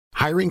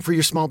Hiring for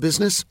your small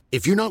business?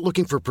 If you're not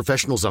looking for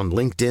professionals on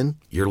LinkedIn,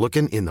 you're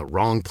looking in the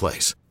wrong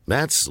place.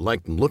 That's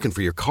like looking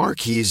for your car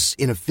keys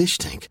in a fish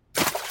tank.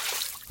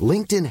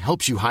 LinkedIn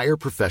helps you hire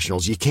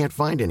professionals you can't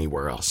find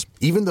anywhere else,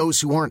 even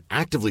those who aren't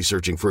actively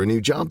searching for a new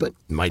job but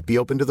might be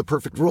open to the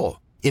perfect role.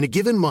 In a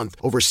given month,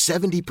 over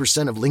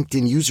 70% of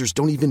LinkedIn users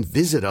don't even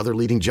visit other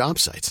leading job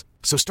sites.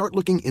 So start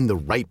looking in the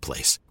right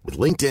place. With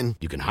LinkedIn,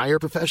 you can hire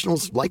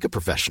professionals like a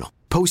professional.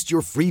 Post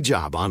your free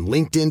job on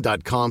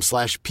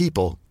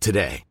linkedin.com/people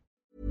today.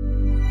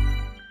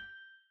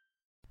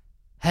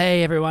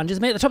 Hey everyone,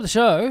 just me at the top of the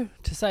show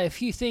to say a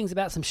few things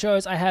about some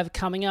shows I have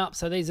coming up.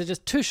 So these are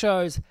just 2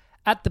 shows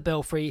at the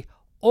Belfry.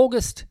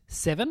 August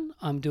 7,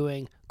 I'm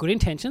doing Good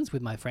Intentions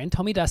with my friend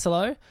Tommy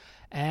Dasilo.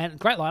 And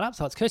great lineup.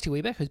 So it's Kirsty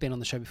Wiebeck, who's been on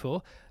the show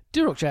before,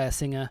 Durok J.S.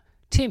 Singer,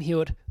 Tim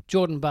Hewitt,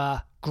 Jordan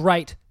Barr.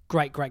 Great. Go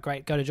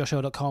to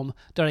joshua.com.au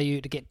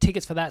to get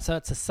tickets for that. So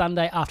it's a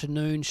Sunday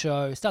afternoon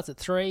show. Starts at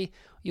 3.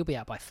 You'll be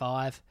out by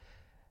 5.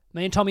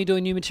 Me and Tommy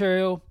doing new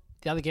material.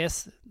 The other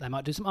guests, they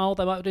might do some old,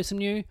 they might do some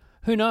new.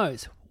 Who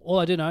knows? All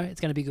I do know,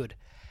 it's going to be good.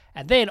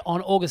 And then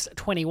on August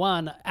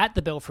 21 at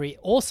the Belfry,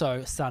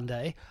 also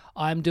Sunday,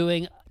 I'm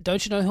doing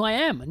Don't You Know Who I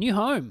Am? A new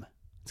home.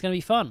 It's going to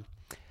be fun.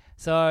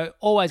 So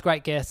always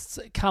great guests.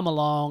 Come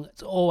along.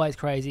 It's always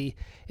crazy.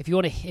 If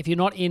you're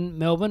not in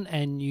Melbourne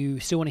and you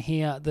still want to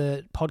hear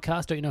the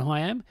podcast, Don't You Know Who I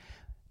Am?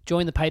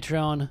 Join the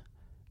Patreon.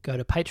 Go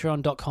to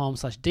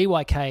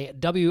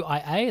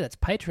patreon.com/DYKWIA. That's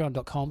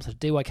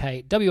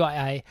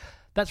patreon.com/DYKWIA.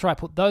 That's where I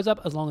put those up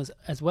as well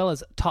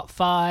as top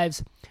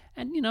 5s.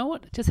 And you know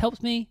what? It just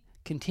helps me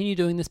continue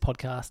doing this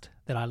podcast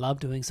that I love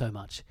doing so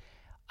much.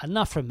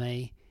 Enough from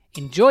me.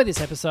 Enjoy this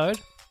episode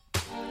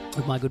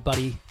with my good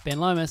buddy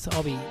Ben Lomas.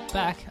 I'll be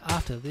back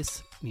after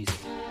this music.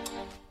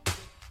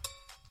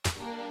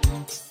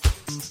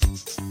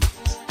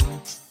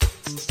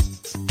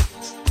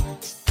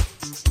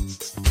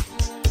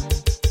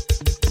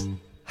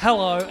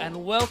 Hello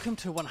and welcome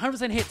to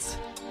 100% Hits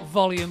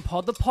Volume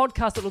Pod, the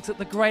podcast that looks at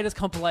the greatest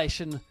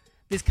compilation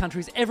this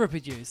country's ever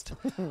produced.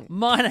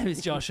 My name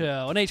is Josh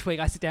Earl, and each week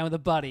I sit down with a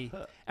buddy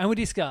and we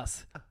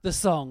discuss the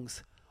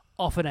songs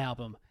off an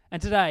album.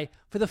 And today,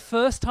 for the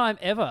first time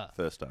ever,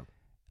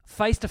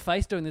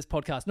 face-to-face doing this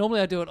podcast.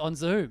 Normally I do it on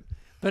Zoom,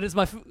 but it's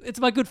my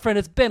good friend,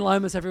 it's Ben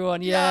Lomas,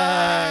 everyone.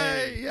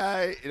 Yay!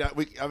 Yay! You know,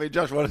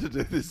 Josh wanted to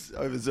do this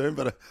over Zoom,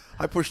 but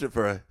I pushed it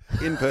for a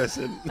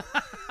in-person.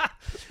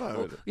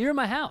 Well, you're in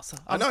my house.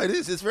 I know, it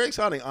is. It's very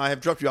exciting. I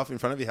have dropped you off in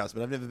front of your house,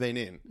 but I've never been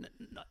in.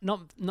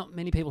 Not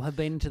many people have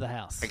been into the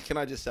house. And can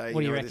I just say,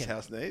 what what this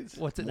house needs?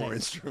 What's it More need?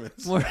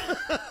 Instruments.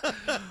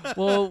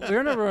 Well,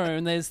 we're in a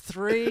room. There's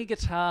 3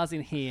 guitars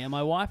in here.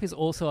 My wife is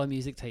also a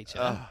music teacher.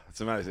 Oh,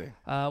 it's amazing.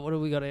 What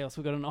have we got else?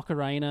 We've got an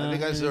ocarina. I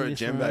think I saw a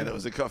djembe that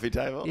was a coffee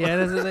table. Yeah,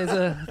 there's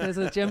a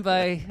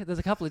djembe. There's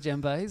a couple of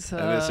djembes.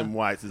 And there's some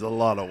weights. There's a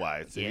lot of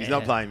weights. Yeah. He's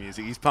not playing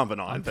music. He's pumping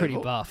iron. I'm pretty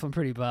buff.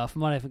 I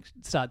might even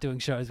start doing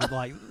shows with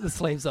like the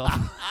sleeves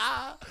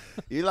off.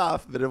 You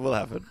laugh, but it will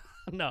happen.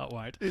 No, it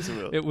won't. Yes, it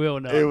will. It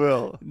will not. It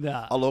will.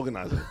 Nah. I'll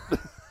organise it.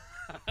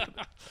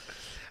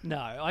 No,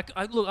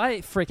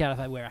 I freak out if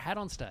I wear a hat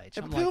on stage.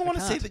 Yeah, people want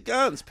to see the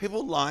guns.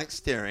 People like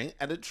staring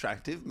at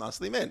attractive,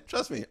 muscly men.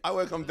 Trust me, I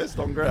work on Best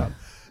on Ground.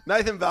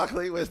 Nathan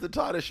Barkley wears the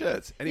tightest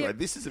shirts. Anyway,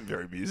 This isn't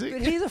very music.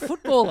 But he's a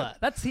footballer.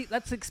 That's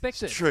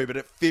expected. It's true, but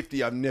at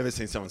 50, I've never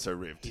seen someone so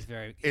ripped.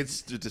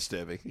 It's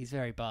disturbing. He's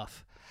very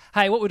buff.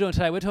 Hey, what we're doing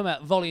today, we're talking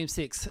about Volume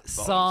 6,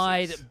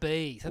 Side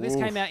B. So this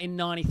came out in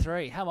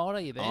 93. How old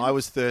are you, Ben? I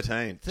was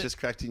 13, just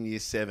cracked in year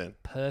 7.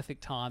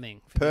 Perfect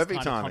timing for this kind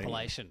of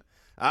compilation.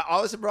 I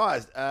was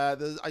surprised. I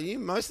knew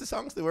most of the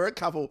songs. There were a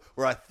couple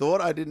where I thought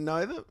I didn't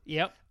know them.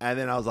 Yep. And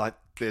then I was like,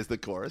 there's the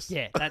chorus.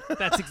 Yeah,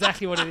 that's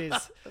exactly what it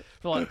is.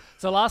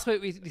 So last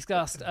week we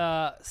discussed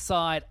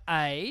Side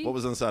A. What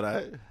was on Side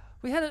A?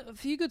 We had a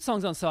few good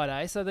songs on Side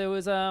A. So there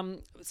was,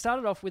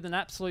 started off with an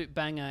absolute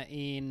banger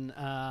in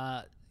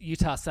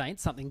Utah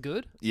Saints, Something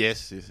Good.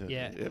 Yes.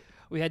 Yeah. Yep.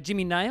 We had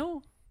Jimmy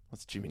Nail.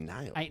 What's Jimmy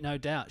Nail? Ain't No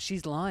Doubt.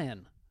 She's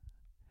Lying.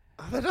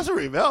 Oh, that doesn't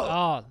ring a bell.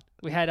 Oh,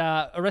 we had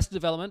Arrested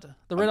Development,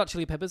 the Red Hot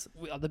Chili Peppers,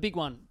 the big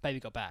one, Baby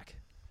Got Back.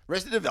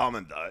 Arrested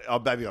Development, though. Oh,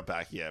 Baby Got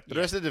Back, yeah. But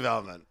Arrested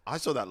Development, I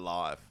saw that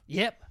live.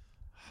 Yep.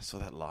 I saw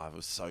that live. It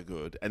was so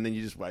good. And then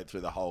you just wait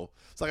through the whole...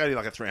 It's like only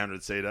like a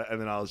 300-seater. And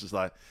then I was just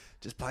like,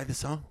 just play the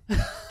song.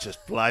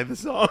 Just play the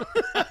song.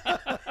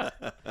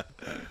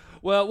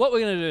 Well, what we're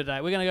going to do today,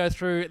 we're going to go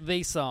through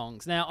these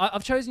songs. Now,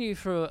 I've chosen you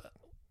for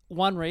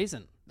one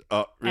reason.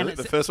 Oh, really?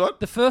 The first one?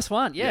 The first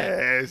one,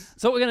 yeah. Yes.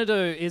 So what we're going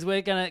to do is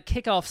we're going to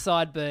kick off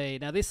Side B.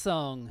 Now, this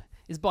song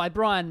is by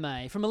Brian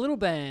May from a little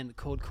band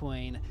called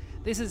Queen.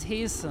 This is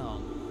his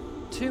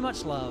song, Too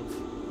Much Love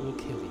Will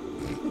Kill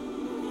You.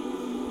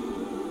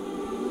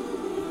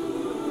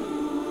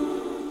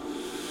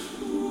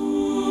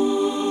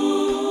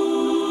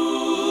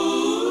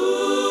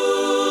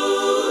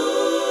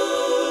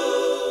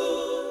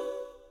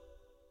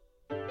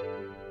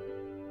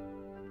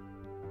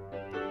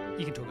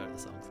 You can talk over the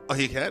songs. Oh,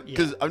 you can?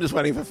 Because I'm just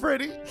waiting for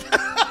Freddie.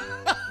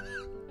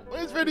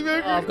 Where's Freddie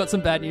Mercury? Oh, I've got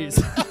some bad news.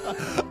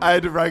 I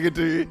had to break it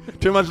to you.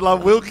 Too much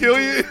love will kill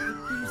you.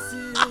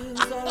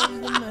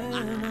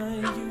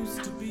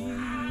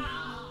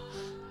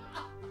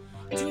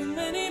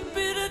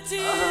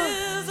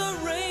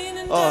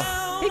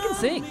 Oh. He can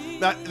sing.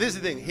 Now, this is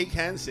the thing. He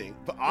can sing,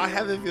 but I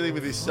have a feeling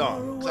with this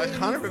song, because I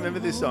kind of remember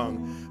this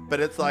song, but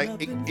it's like,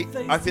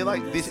 I feel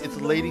like it's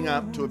leading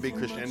up to a big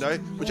crescendo,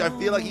 which I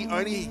feel like he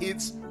only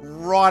hits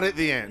right at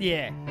the end.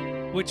 Yeah,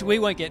 which we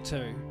won't get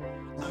to.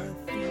 I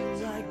feel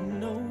like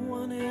no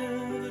one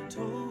ever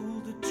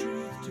told the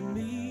truth to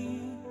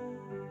me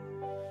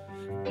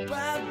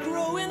about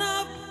growing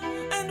up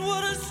and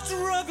what a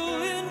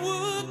struggle it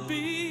would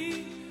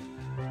be.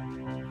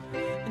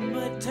 In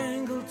my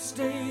tangled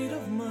state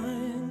of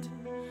mind,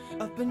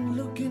 I've been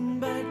looking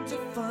back to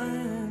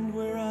find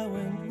where I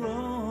went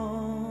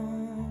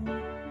wrong.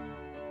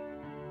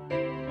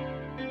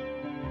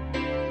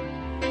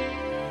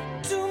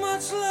 Too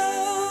much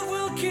love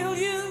will kill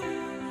you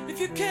if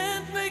you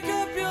can't make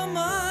up your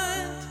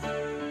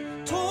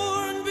mind.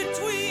 Torn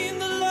between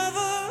the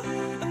lover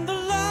and the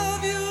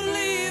love you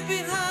leave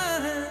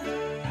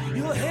behind.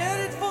 You're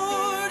headed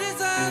for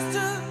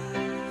disaster,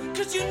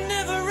 'cause you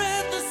never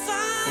read the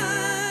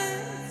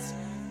signs.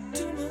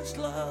 Too much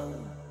love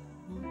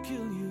will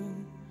kill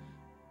you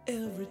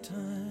every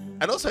time.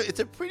 And also, it's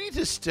a pretty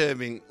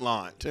disturbing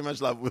line. Too much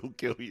love will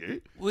kill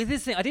you. With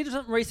this thing, I did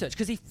some research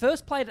because he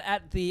first played it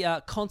at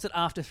the concert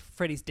after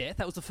Freddie's death.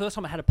 That was the first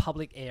time it had a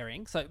public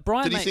airing. So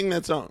Brian, Did he sing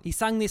that song? He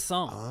sang this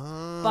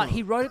song, but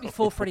he wrote it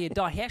before Freddie had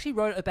died. He actually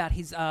wrote it about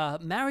his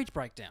marriage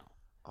breakdown.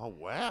 Oh,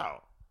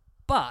 wow.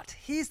 But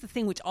here's the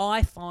thing, which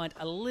I find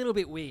a little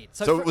bit weird.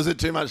 So was it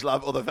too much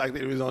love, or the fact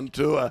that he was on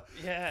tour?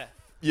 Yeah.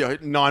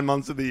 9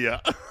 months of the year.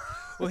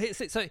 Well,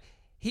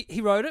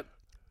 he wrote it.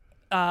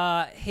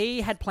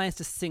 He had plans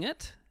to sing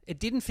it. It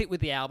didn't fit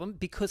with the album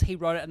because he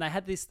wrote it, and they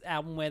had this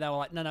album where they were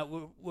like,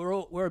 no,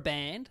 we're a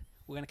band.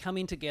 We're going to come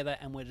in together,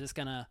 and we're just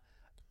going to,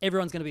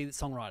 everyone's going to be the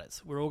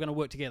songwriters. We're all going to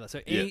work together.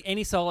 So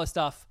any solo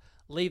stuff,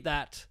 leave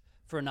that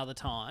for another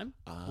time.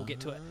 We'll get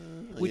to it.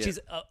 Which is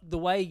the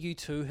way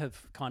U2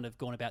 have kind of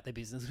gone about their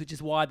business, which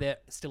is why they're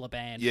still a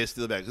band. Yeah,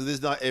 still a band. Because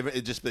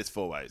it just splits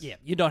 4 ways. Yeah,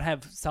 you don't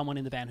have someone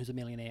in the band who's a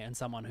millionaire and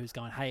someone who's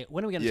going, hey,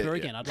 when are we going to tour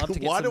again? I'd love to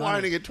get Why some do money. I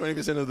only get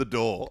 20% of the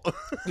door?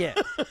 Yeah.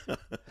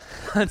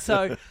 And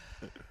so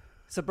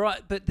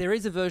but there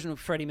is a version of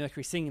Freddie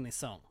Mercury singing this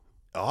song.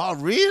 Oh,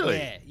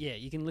 really? Yeah,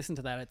 you can listen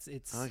to that. It's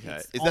Okay.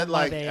 it's Is on that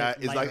like their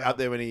is like later up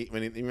there album.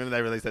 when he remember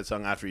they released that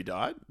song after he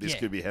died? This Yeah.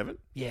 could be heaven.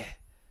 Yeah.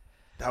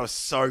 That was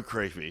so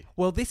creepy.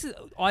 Well,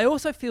 I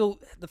also feel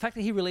the fact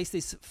that he released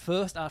this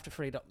first after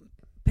Freddie died,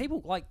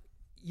 people like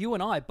you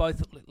and I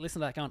both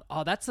listen to that going,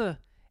 oh,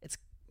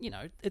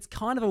 it's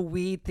kind of a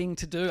weird thing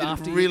to do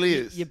after really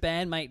is. Your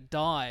bandmate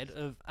died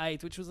of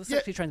AIDS, which was a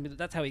sexually transmitted.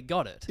 That's how he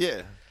got it.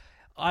 Yeah.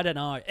 I don't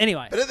know.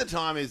 Anyway. But at the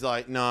time, he's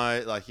like,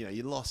 no, like, you're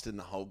lost in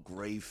the whole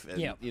grief.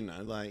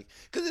 And, like,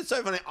 because it's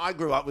so funny. I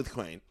grew up with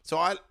Queen. So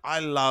I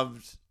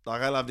loved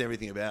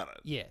everything about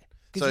it. Yeah.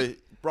 So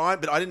Brian,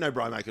 but I didn't know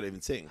Brian May could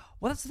even sing.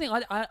 Well, that's the thing.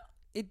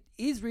 It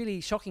is really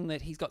shocking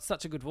that he's got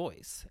such a good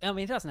voice. I mean,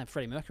 he doesn't have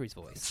Freddie Mercury's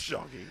voice. It's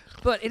shocking.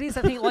 But it is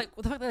that thing, like,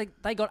 the fact that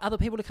they got other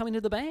people to come into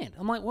the band.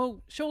 I'm like,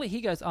 well, surely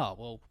he goes, oh,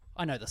 well,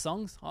 I know the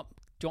songs. Do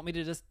you want me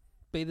to just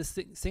be the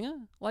singer?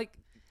 Like...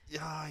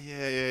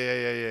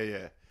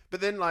 Yeah. But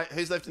then, like,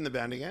 who's left in the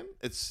band again?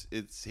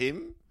 It's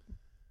him.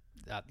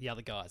 The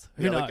other guys.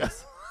 Who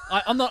knows?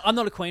 I'm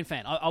not a Queen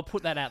fan. I'll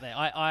put that out there.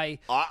 I'm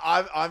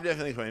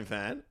definitely a Queen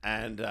fan,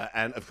 and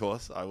of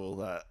course I will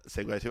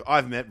segue to.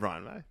 I've met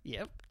Brian May.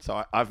 Yep.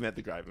 So I've met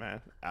the great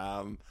man.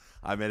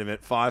 I met him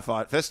at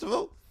Firefight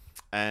Festival,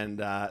 and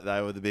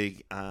they were the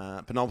big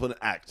penultimate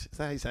act. Is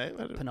that how you say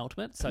it?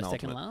 Penultimate. So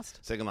second last.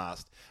 Second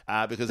last.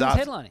 Because who's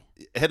headlining?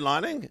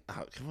 Headlining?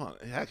 Oh, come on!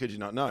 How could you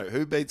not know?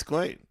 Who beats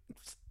Queen?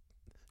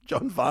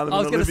 John Farnham I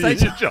was and going to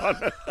say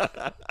John.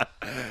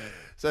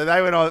 So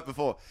they went on it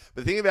before.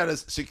 But the thing about it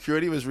is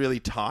security was really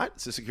tight.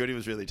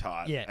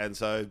 Yeah. And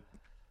so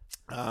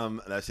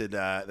they said,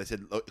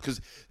 look,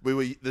 because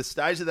the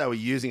stage that they were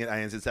using at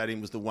ANZ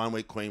Stadium was the one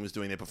where Queen was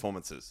doing their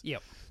performances.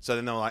 Yep. So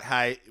then they were like,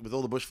 hey, with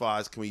all the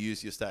bushfires, can we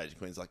use your stage? And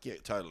Queen's like, yeah,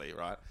 totally,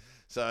 right?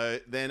 So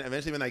then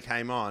eventually when they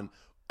came on,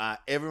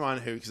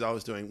 everyone because I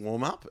was doing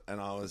warm up and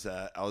I was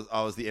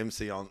the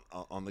MC on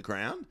the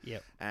ground.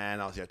 Yep.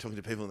 And I was talking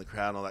to people in the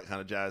crowd and all that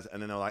kind of jazz.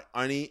 And then they were like,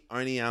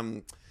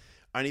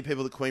 only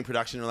people the Queen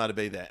production are allowed to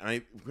be there. Only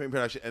Queen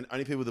production and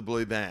only people with the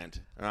blue band.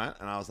 All right.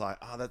 And I was like,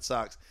 oh, that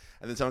sucks.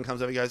 And then someone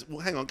comes over and goes, well,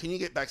 hang on, can you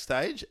get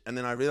backstage? And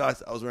then I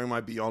realized I was wearing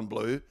my Beyond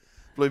Blue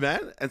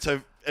band. And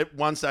so at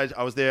one stage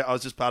I was there, I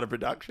was just part of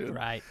production.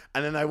 Right.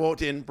 And then they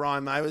walked in,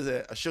 Brian May was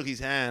there. I shook his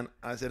hand.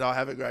 And I said, oh,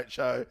 have a great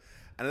show.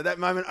 And at that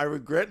moment, I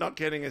regret not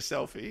getting a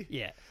selfie.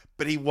 Yeah.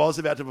 But he was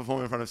about to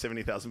perform in front of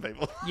 70,000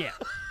 people. Yeah.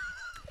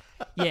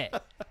 Yeah.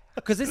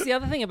 Because this is the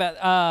other thing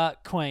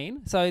about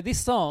Queen. So this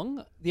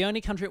song, the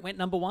only country it went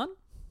number one?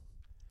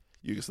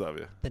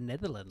 Yugoslavia. The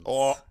Netherlands.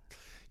 Oh,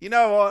 you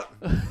know what?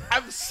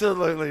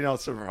 Absolutely not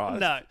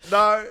surprised.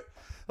 No.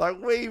 Like,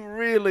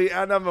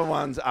 our number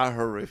ones are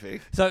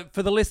horrific. So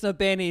for the listener,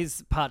 Ben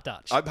is part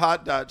Dutch. I'm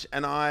part Dutch,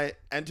 and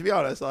to be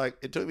honest, like,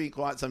 it took me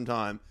quite some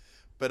time.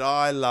 But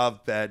I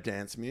love bad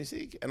dance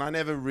music, and I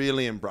never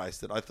really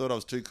embraced it. I thought I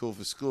was too cool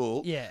for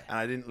school, Yeah. and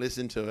I didn't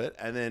listen to it.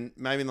 And then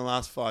maybe in the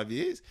last 5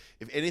 years,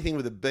 if anything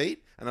with a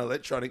beat and an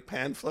electronic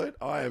pan flute,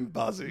 I am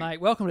buzzing. Mate,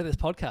 welcome to this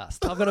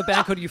podcast. I've got a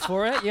band called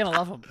Euphoria. You're going to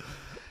love them.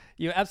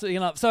 You're absolutely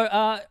going to love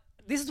them. So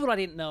this is what I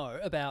didn't know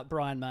about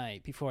Brian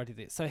May before I did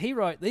this. So he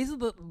wrote, these are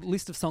the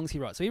list of songs he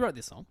wrote. So he wrote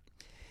this song.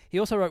 He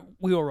also wrote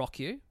We Will Rock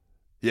You.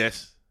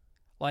 Yes.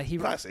 Like he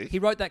Classic.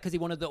 wrote that because he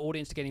wanted the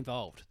audience to get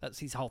involved. That's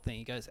his whole thing.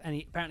 He goes, and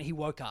apparently he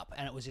woke up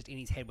and it was just in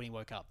his head when he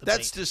woke up.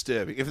 That's beat.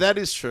 disturbing. If that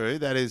is true,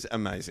 that is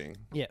amazing.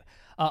 Yeah.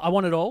 I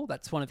Want It All.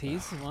 That's one of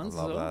his ones.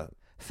 love that.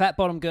 Fat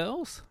Bottom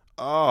Girls.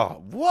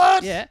 Oh,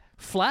 what? Yeah.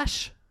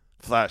 Flash.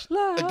 Flash.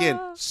 La. Again,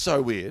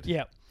 so weird.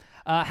 Yeah.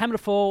 Hammer to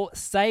Fall,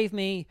 Save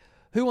Me,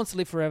 Who Wants to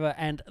Live Forever,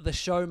 and The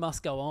Show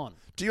Must Go On.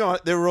 Do you know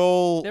what? They're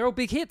all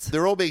big hits.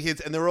 They're all big hits,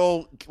 and they're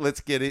all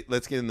let's get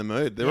in the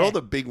mood. They're Yeah. all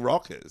the big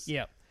rockers.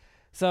 Yeah.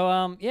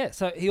 So,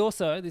 so he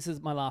also, this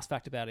is my last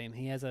fact about him,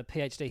 he has a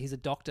PhD, he's a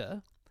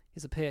doctor,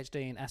 he's a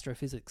PhD in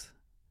astrophysics. Is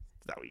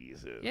that what you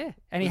said? Yeah.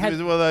 And he Is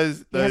it one of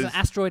those he has an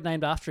asteroid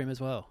named after him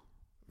as well.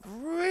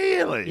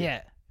 Really?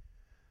 Yeah.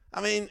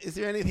 I mean, is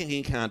there anything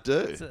he can't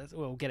do?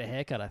 Well, get a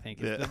haircut, I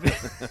think. Yeah.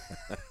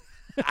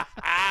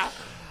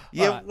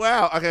 All right.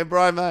 Wow. Okay,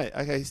 Brian May.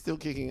 Okay, he's still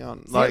kicking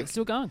on.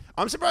 Still going.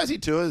 I'm surprised he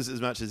tours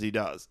as much as he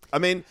does. I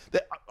mean,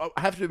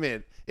 I have to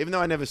admit, even though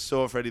I never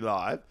saw Freddie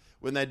live,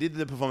 when they did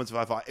the performance of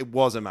Hi-Fi, it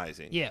was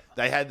amazing. Yeah.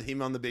 They had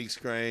him on the big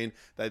screen.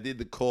 They did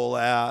the call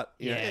out.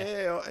 And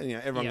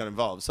everyone got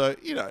involved. So,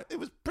 it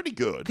was pretty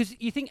good. Because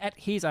you think at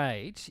his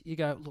age, you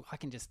go, look, I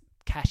can just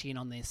cash in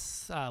on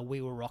this We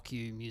Will Rock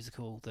You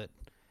musical that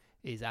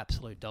is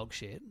absolute dog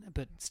shit,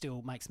 but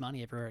still makes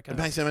money everywhere it goes.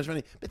 It makes so much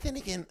money. But then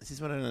again, this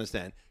is what I don't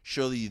understand.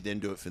 Surely you then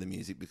do it for the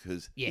music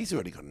because he's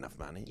already got enough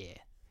money.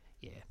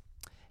 Yeah.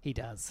 He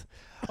does.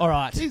 All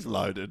right. He's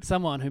loaded.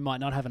 Someone who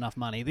might not have enough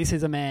money. This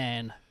is a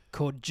man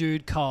called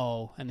Jude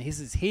Cole, and this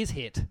is his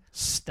hit,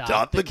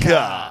 Start the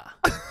Car.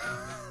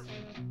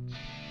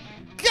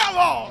 Come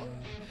on!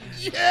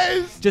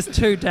 Yes! Just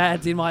two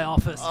dads in my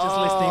office just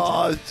listening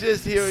to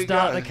just here we go.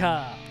 Start the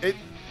Car.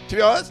 To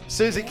be honest, as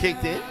soon as it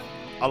kicked in,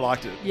 I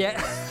liked it.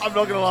 Yeah. I'm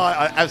not going to lie,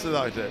 I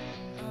absolutely liked it.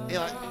 You're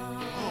like,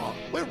 oh,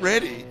 we're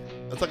ready.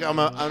 It's like I'm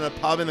in a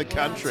pub in the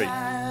country.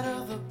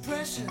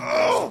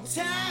 Oh!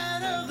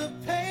 Tired of the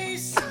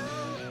pace.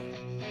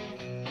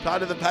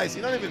 Tired of the pace.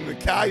 You're not even in the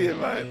car yet,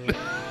 mate.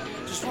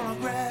 Just wanna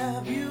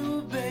grab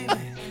you, baby,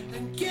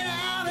 and get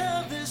out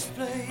of this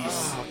place.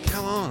 Oh,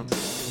 come on.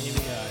 Here we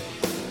go.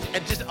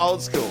 And just old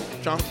school.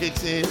 Drum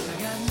kicks in.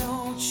 I got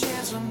no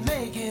chance of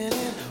making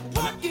it.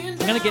 I'm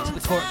going to get to the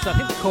chorus. So I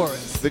think the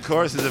chorus The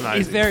chorus is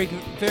amazing. is very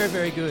good. Very,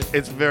 very good.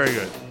 It's very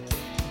good.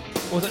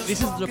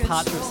 This is the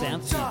departure of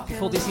sound for him.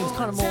 Before this, he was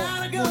kind of more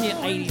near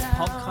 80s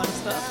pop kind of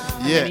stuff.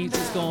 And Yeah. then he's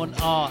just gone,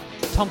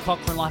 Tom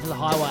Cochrane, Life is a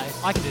Highway.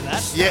 I can do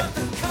that. Yeah.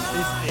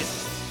 This is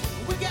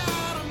it. We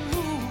gotta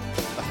move.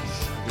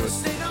 Good.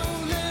 This ain't no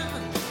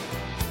living.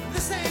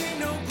 This ain't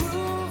no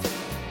groove.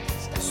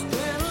 It's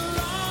been a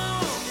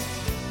long,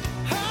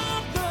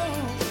 hard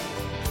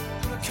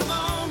road. Come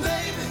on,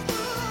 baby.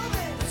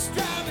 Let's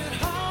drive it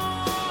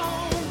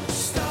home.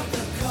 Start the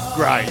car.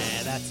 Great.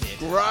 Yeah, that's it.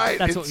 Great.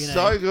 That's It's what you need.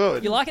 so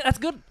good. You like it? That's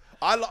good.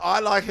 I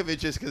like it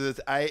just because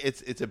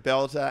it's a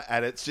belter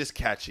and it's just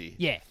catchy.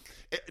 Yeah.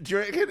 Do you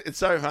reckon it's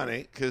so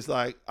funny? Because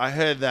I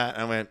heard that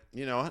and I went,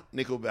 you know what?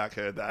 Nickelback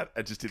heard that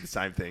and just did the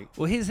same thing.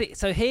 Well,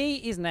 so he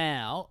is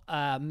now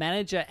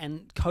manager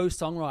and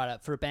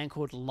co-songwriter for a band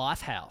called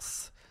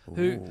Lifehouse.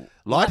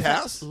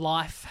 Lighthouse?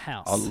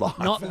 Lifehouse. Oh,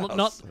 Lifehouse.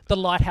 Not the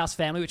Lighthouse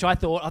Family, which I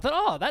thought, I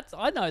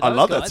know those I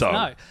love guys. that song.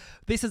 No,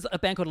 this is a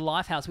band called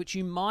Lifehouse, which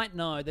you might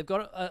know. They've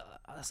got a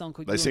song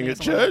called. They You and sing Me or at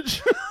something like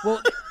church? that.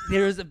 Well,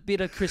 there is a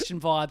bit of Christian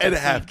vibe. It'd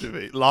have to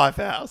be.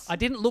 Lifehouse. I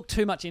didn't look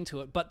too much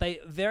into it, but they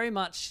very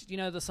much,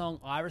 the song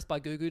Iris by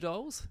Goo Goo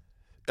Dolls?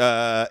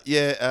 How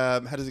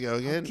does it go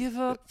again? Give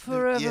up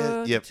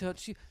forever Yep. to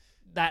touch you.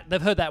 That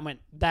they've heard that and went,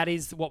 that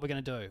is what we're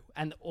going to do.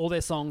 And all their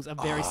songs are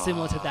very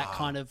similar to that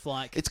kind of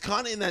like... It's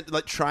kind of in that,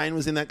 Train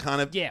was in that kind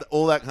of, Yeah.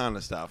 all that kind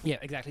of stuff. Yeah,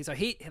 exactly. So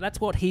that's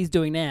what he's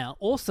doing now.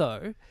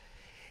 Also,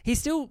 he's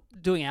still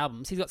doing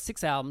albums. He's got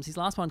 6 albums. His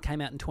last one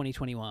came out in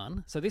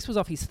 2021. So this was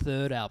off his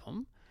 3rd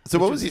album. So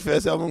what was his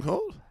first album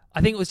called? I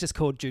think it was just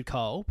called Jude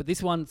Cole, but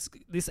this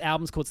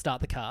album's called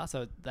Start the Car,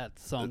 so that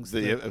song's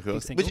Yeah, the of big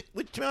course. single.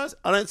 Which, to be honest,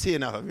 I don't see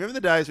enough of. Remember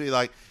the days where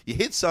your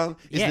hit song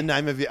is Yeah. the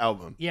name of your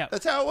album? Yeah.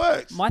 That's how it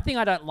works. My thing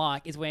I don't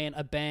like is when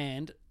a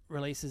band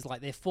releases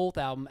like their 4th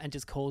album and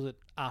just calls it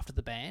after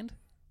the band.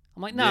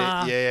 I'm like,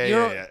 nah,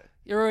 Yeah.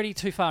 you're already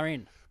too far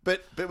in.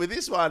 But with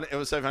this one, it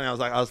was so funny. I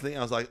was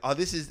like, oh,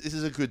 this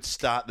is a good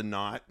start the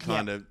night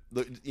kind of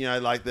look.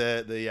 Like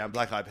the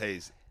Black Eyed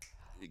Peas.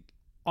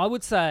 I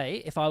would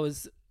say if I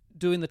was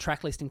doing the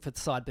track listing for the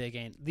side B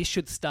again, this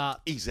should start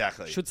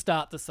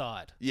the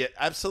side. Yeah,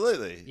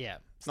 absolutely. Yeah.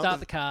 Not Start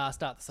the car,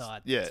 start the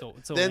side. Yeah. It's all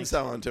Then linked.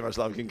 someone Too Much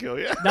Love Can Kill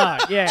You. No,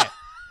 yeah.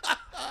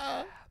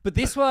 But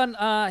this one,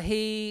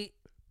 he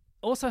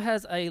also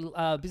has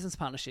a business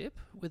partnership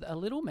with a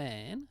little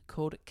man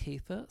called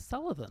Kiefer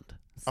Sutherland.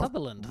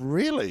 Sutherland.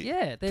 Really?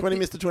 Yeah, 20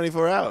 Mr.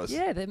 24 Hours.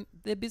 Yeah,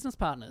 they're business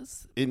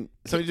partners. In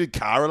something to do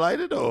car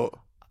related or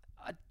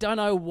I don't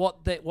know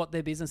what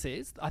their business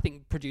is. I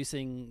think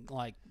producing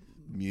like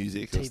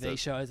music, or TV stuff?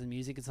 shows and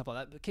music and stuff like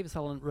that. But Kiefer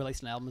Sutherland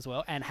released an album as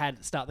well and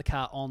had Start the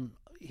Car on.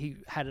 He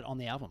had it on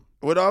the album.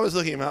 When I was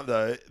looking him up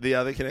though, the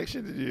other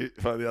connection. Did you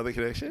find the other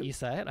connection? You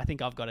say it. I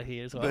think I've got it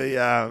here as well.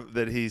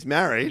 That he's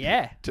married.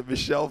 Yeah. To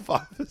Michelle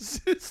Pfeiffer's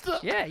sister.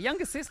 Yeah,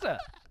 younger sister,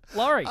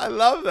 Laurie. I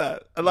love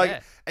that. Yeah.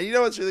 And you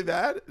know what's really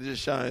bad? It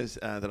just shows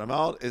that I'm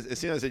old. As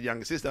soon as I said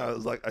younger sister, I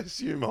was like, I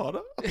assume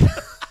hotter.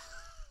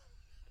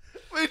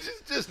 Which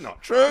is just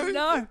not true.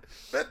 No.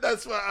 But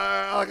that's what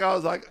I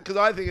was like, because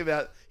I think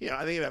about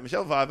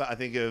Michelle Pfeiffer. I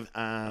think of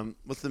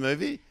what's the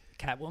movie?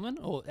 Catwoman,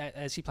 or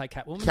as she played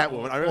Catwoman.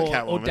 Catwoman. I remember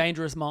Catwoman. Or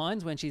Dangerous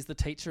Minds when she's the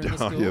teacher in the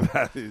school. Oh,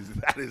 yeah,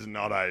 that is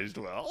not aged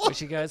well. Where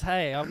she goes,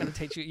 "Hey, I'm going to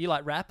teach you. You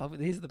like rap?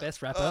 Here's the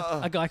best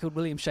rapper, a guy called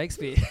William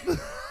Shakespeare."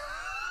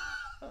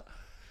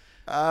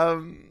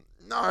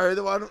 No,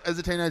 the one as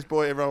a teenage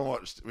boy everyone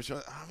watched, which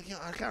I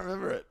can't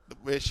remember it,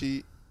 where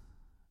she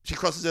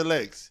crosses her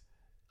legs.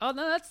 Oh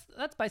no,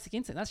 that's Basic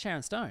Instinct. That's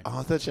Sharon Stone. Oh,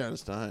 I thought Sharon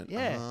Stone.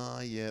 Yeah. Oh,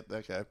 yeah.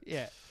 Okay.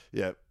 Yeah.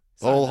 Yeah.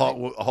 Sorry,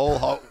 Whole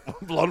hot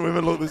blonde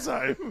women look the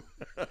same.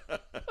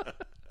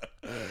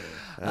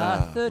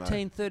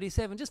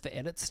 1337, just for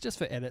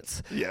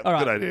edits. Yeah, All right.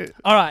 good idea.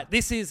 All right,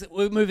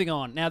 we're moving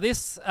on. Now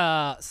this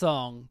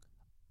song,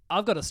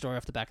 I've got a story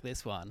off the back of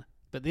this one,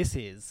 but this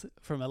is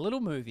from a little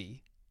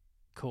movie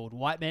called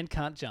White Man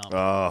Can't Jump.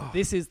 Oh.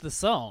 This is the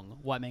song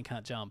White Man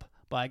Can't Jump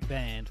by a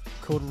band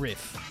called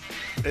Riff.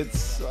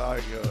 It's so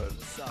good.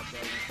 What's up,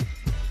 baby?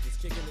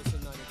 Just kicking this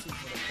in 92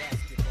 for the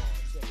basketball.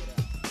 Check it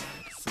out.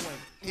 Swing.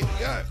 Here we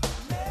go.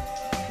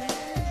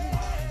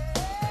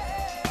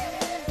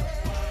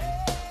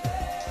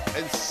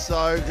 It's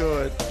so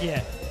good.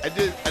 Yeah. And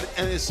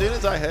as soon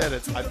as I heard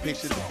it, I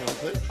pictured the film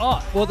clip.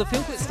 Oh, well, the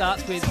film clip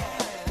starts with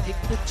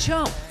the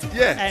jump.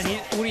 Yes.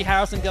 And Woody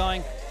Harrelson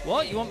going,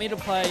 "What? You want me to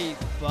play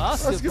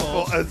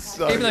basketball?" It's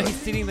so Even though good. he's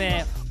sitting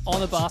there on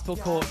the basketball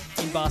court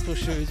in basketball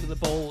shoes with the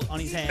ball on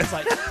his hands,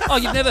 like, "Oh,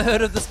 you've never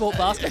heard of the sport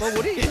basketball,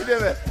 Woody?" You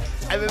never.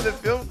 And then the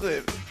film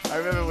clip, I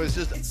remember, was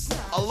just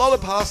a lot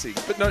of passing,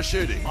 but no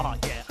shooting. Oh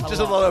yeah,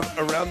 Just a lot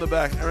of around the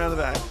back.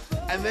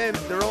 And then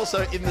they're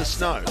also in the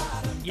snow.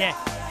 Yeah.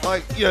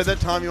 Like, you know, that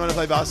time you want to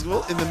play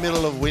basketball in the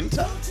middle of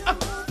winter.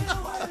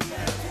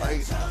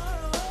 Like,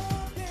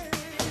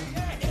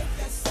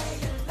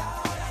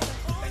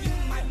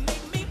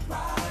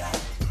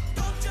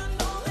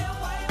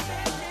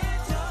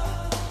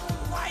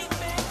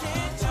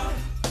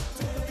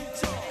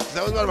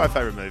 that was one of my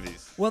favorite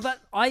movies. Well,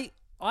 I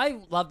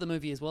loved the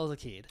movie as well as a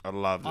kid. I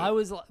loved it. I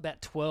was like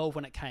about 12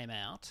 when it came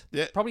out.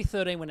 Yeah. Probably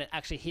 13 when it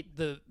actually hit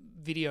the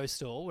video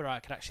store where I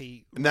could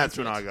actually. And that's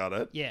when rent it. I got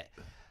it. Yeah.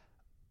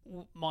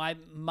 My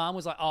mum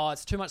was like, "Oh,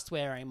 it's too much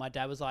swearing." My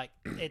dad was like,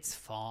 "It's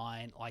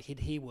fine. Like, he'd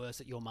hear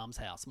worse at your mum's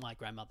house." My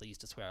grandmother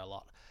used to swear a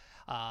lot.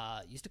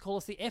 Used to call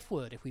us the F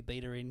word if we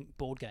beat her in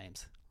board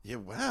games. Yeah,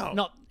 wow.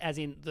 Not as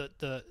in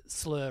the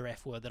slur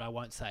F word that I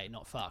won't say,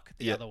 not fuck,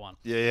 the other one.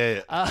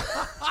 Yeah.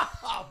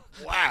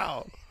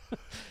 Wow.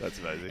 That's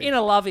amazing. In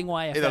a loving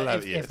way,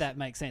 Yes. if that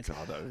makes sense.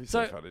 God, that would be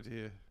so funny to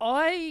hear.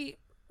 I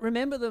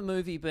remember the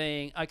movie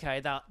being,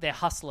 okay, they're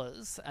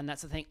hustlers, and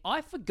that's the thing.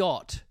 I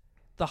forgot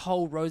the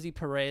whole Rosie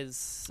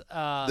Perez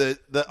On Jeopardy.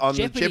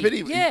 the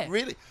Jeopardy, Yeah.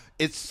 really,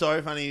 it's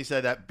so funny you say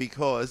that,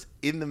 because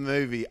in the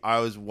movie I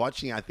was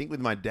watching, I think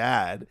with my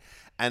dad,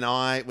 and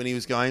when he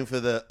was going for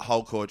the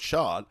whole court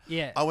shot,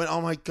 Yeah. I went,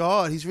 "Oh my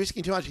God, he's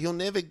risking too much. He'll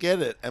never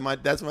get it." And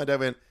that's when my dad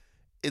went,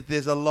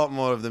 "There's a lot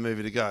more of the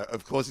movie to go.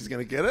 Of course he's going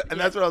to get it." And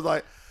that's when I was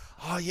like,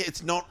 "Oh yeah,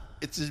 it's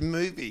a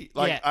movie.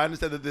 Like, Yeah. I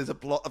understand that there's a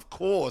plot, of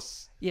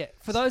course." Yeah,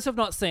 for those who have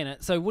not seen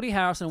it, so Woody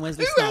Harrelson and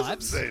Wesley Who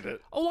hasn't Snipes. seen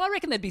it? Oh, I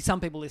reckon there'd be some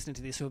people listening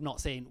to this who have not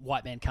seen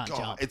White Man Can't God,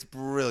 Jump. it's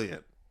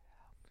brilliant.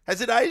 Has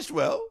it aged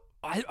well?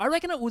 I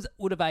reckon it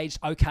would have aged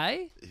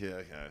okay. Yeah,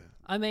 okay.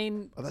 I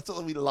mean, Oh, that's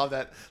all we love.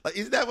 That, like,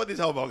 isn't that what this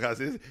whole podcast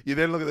is? You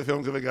then look at the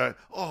film clip and go,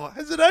 "Oh,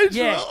 has it aged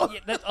well?"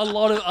 a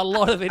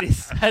lot of it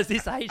has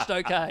this aged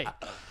okay.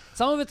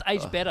 Some of it's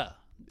aged better.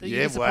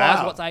 You're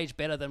surprised what's aged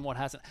better than what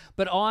hasn't.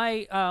 But so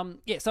I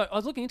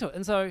was looking into it,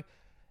 and so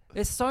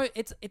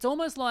it's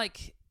almost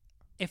like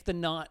if the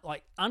night,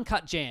 like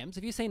Uncut Gems.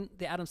 Have you seen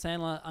the Adam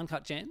Sandler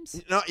Uncut Gems?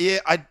 No, yeah,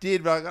 I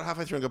did, but I got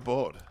halfway through and got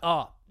bored.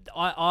 Oh,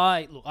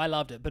 I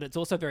loved it, but it's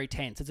also very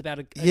tense. It's about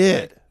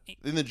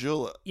In the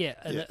jeweler.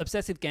 an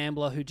obsessive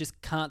gambler who just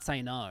can't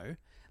say no.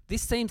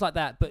 This seems like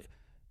that, but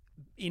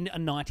in a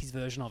 90s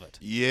version of it.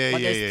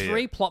 There's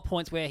three plot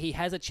points where he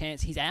has a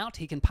chance. He's out.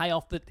 He can pay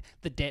off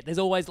the debt. There's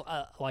always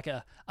like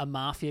a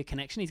mafia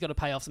connection. He's got to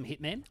pay off some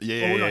hitmen. Not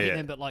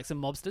hitmen, but like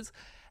some mobsters.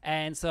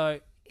 And so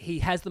he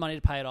has the money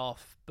to pay it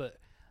off, but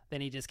then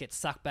he just gets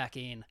sucked back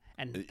in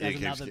and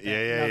does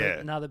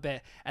another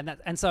bet.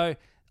 And so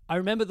I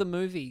remember the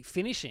movie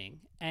finishing,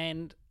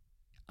 and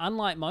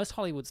unlike most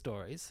Hollywood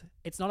stories,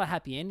 it's not a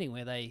happy ending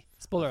where they,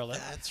 spoiler alert,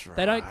 That's right.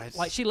 they don't,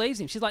 like, she leaves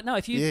him. She's like, "No,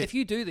 if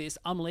you do this,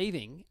 I'm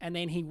leaving." And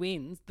then he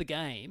wins the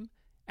game,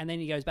 and then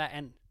he goes back,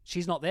 and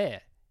she's not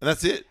there. And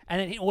that's it.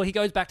 And then he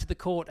goes back to the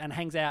court and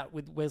hangs out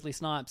with Wesley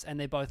Snipes, and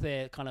they're both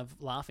there kind of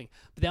laughing.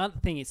 But the other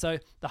thing is, so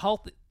the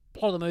whole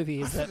plot of the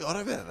movie is I forgot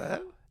about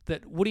that.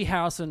 that Woody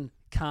Harrelson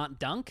can't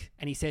dunk,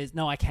 and he says,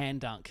 "No, I can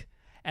dunk."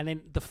 And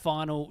then the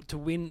final, to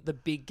win the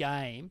big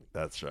game,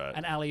 That's right.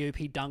 an alley-oop,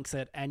 he dunks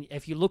it. And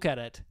if you look at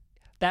it,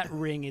 that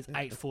ring is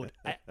 8 foot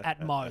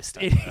at most.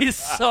 It is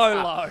so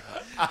low.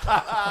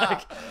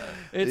 Like,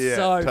 it's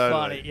so totally.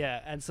 funny.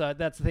 Yeah. And so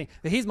that's the thing.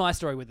 But here's my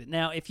story with it.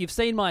 Now, if you've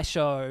seen my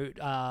show,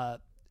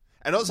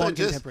 And also, Modern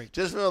just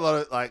Contemporary. for a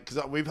lot of, like,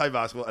 because we played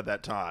basketball at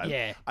that time.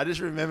 Yeah. I just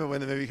remember when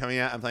the movie coming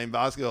out and playing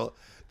basketball,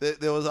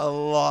 there was a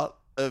lot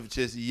of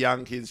just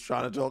young kids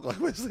trying to talk like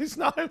Wesley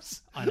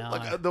Snipes. I know.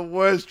 Like, the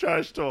worst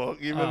trash talk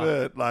you've ever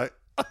heard. Like,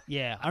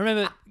 yeah, I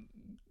remember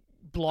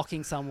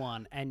blocking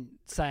someone and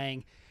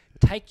saying,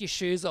 "Take your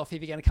shoes off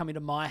if you're going to come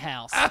into my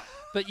house."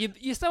 But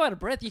you're so out of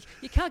breath, you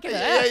can't get it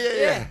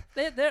out.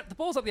 Yeah. The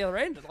ball's up the other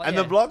end. Like, and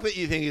the block that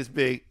you think is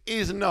big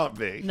is not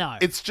big. No.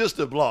 It's just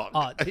a block.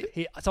 Oh,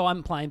 so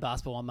I'm playing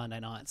basketball on Monday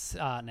nights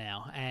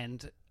now,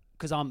 and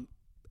because I'm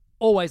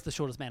always the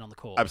shortest man on the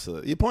court.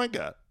 Absolutely. Your point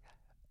guard.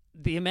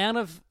 The amount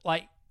of,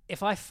 like,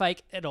 if I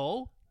fake it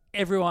all,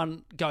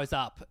 everyone goes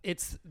up.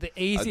 It's the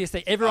easiest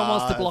thing. Everyone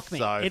wants to block me.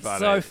 It's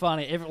so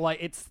funny.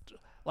 It's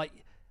like,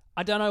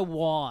 I don't know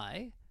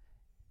why.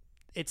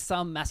 It's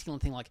some masculine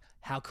thing, like,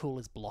 how cool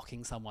is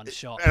blocking someone's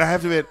shot? And I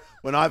have to admit,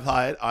 when I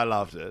played, I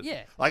loved it.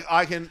 Yeah. Like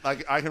I can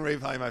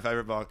replay my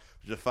favorite block,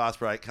 which is a fast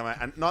break, come out,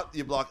 and not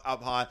your block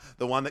up high,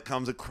 the one that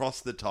comes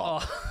across the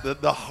top,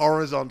 the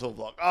horizontal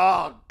block.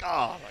 Oh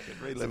God, I can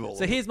relive all.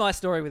 So here's my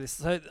story with this.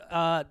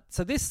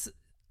 So this,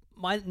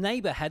 my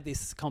neighbor had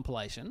this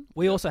compilation.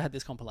 We also had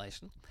this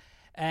compilation,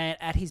 and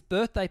at his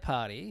birthday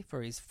party,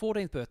 for his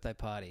 14th birthday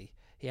party,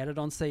 he had it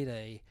on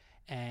CD,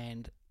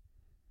 and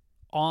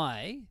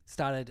I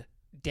started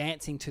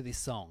dancing to this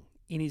song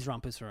in his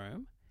rumpus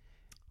room.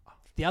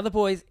 The other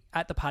boys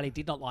at the party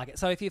did not like it.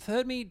 So if you've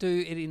heard me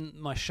do it in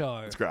my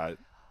show, It's great.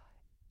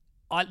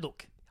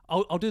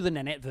 I'll do the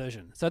Nanette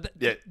version. So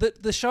Yeah.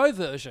 the show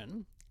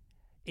version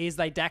is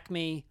they dack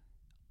me.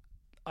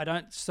 I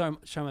don't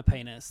show my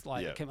penis,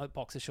 like Yeah. keep my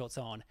boxer shorts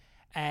on,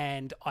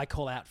 and I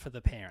call out for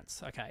the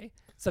parents. Okay,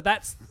 so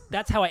that's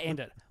how I end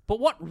it. But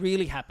what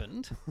really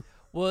happened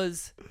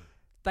was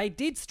they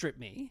did strip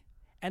me,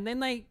 and then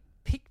they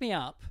picked me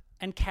up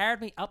and carried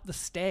me up the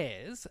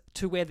stairs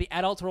to where the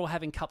adults were all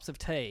having cups of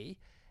tea,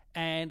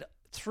 and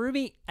threw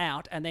me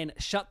out and then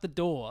shut the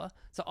door.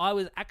 So I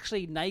was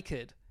actually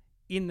naked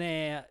in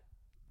their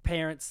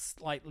parents'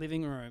 like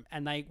living room,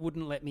 and they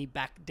wouldn't let me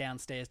back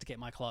downstairs to get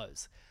my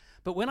clothes.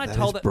 But when I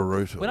told it,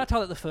 brutal. when I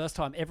told it the first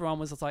time, everyone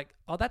was just like,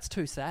 "Oh, that's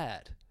too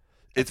sad.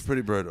 It's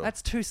pretty brutal.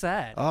 That's too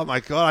sad." Oh my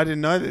God, I didn't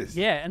know this.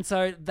 Yeah, and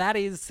so that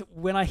is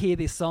when I hear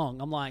this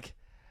song, I'm like,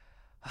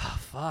 "Oh,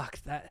 fuck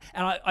that."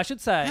 And I should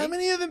say, How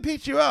many of them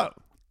picked you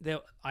up?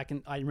 I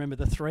remember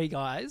the 3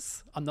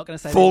 guys. I'm not going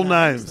to say Full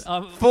their names.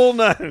 names. Full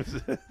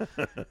names.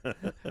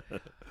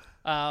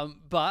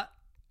 But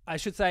I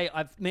should say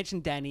I've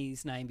mentioned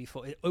Danny's name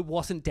before. It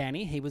wasn't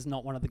Danny. He was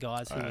not one of the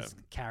guys who was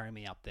carrying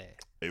me up there.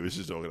 He was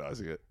just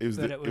organising it. It was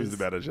But the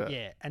manager.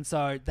 Yeah, and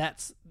so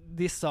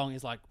this song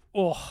is like,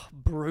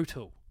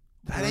 brutal.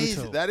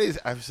 That is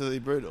absolutely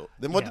brutal.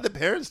 Then what Yeah. did the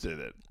parents do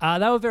then?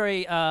 They were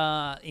very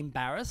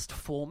embarrassed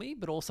for me,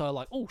 but also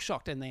like,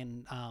 shocked. And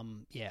then,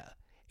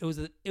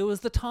 it was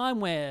the time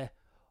where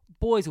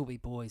boys will be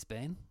boys,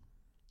 Ben.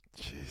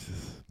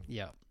 Jesus.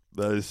 Yeah.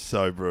 That is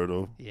so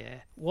brutal.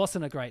 Yeah.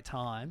 Wasn't a great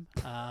time.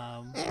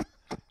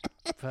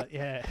 But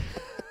yeah.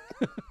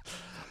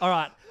 All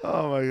right.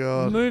 Oh my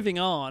God. Moving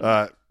on. All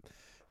right.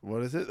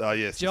 What is it? Oh,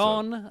 yes. this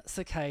one. John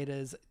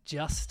Cicada's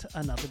Just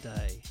Another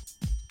Day.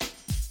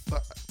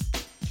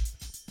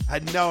 I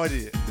had no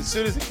idea. As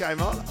soon as it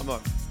came on, I'm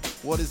like,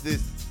 what is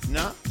this?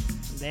 No.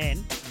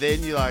 Then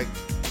Then you're like,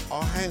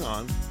 oh, hang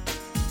on.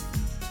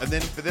 But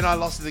then I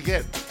lost it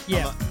again.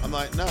 Yeah. I'm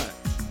like, no.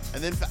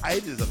 And then for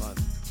ages, I'm like,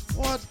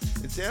 what?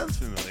 It sounds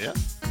familiar.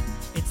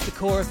 it's the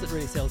chorus that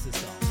really sells this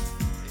song.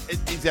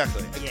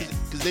 Exactly. Yeah.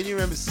 Because then you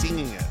remember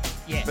singing it.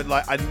 Yeah. But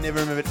like, I never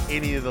remembered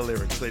any of the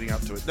lyrics leading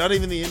up to it. Not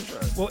even the intro.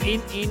 Well,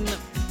 in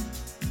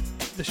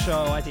the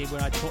show I did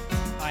when I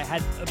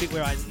had a bit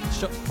where I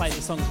played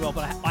the song as well,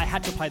 but I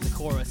had to play the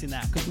chorus in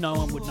that because no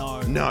one would know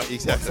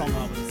exactly. what song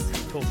I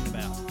was talking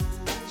about.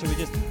 So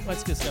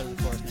let's just go to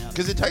the chorus now.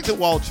 Because it takes a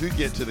while to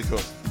get to the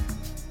chorus.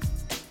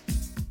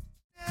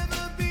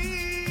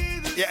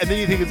 Yeah, and then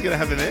you think it's going to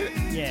have an edit.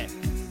 Yeah.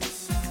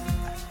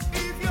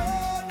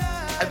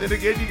 And then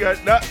again you go,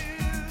 no.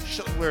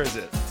 Where is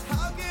it?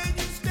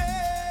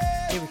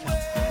 Here we come.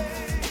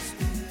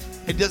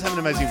 It does have an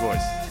amazing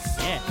voice.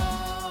 Yeah.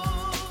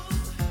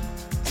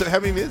 So how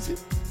many minutes?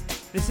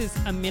 This is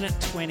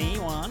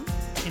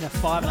 1:21 in a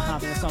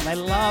 5.5 minute song. They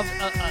love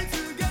a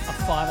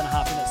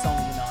 5.5 minute song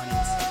in the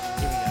 90s.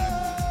 Here we go.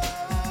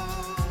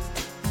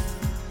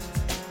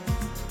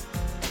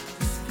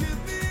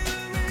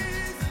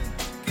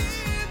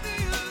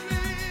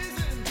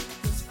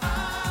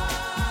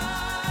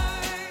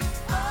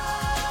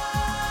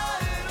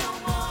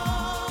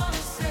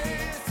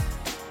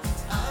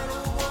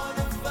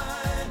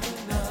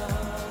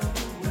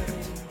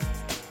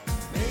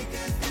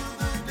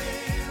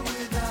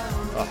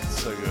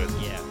 so good.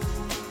 Yeah.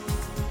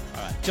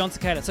 All right. John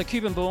Cicada. So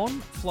Cuban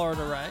born,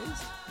 Florida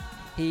raised.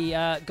 He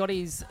got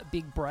his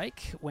big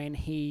break when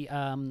he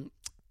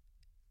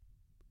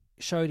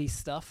showed his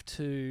stuff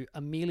to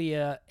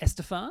Amelia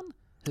Estefan,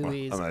 who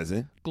is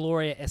amazing.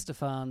 Gloria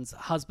Estefan's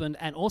husband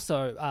and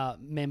also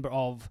member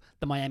of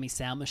the Miami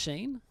Sound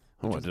Machine.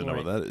 Oh, I don't know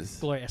what that is.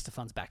 Gloria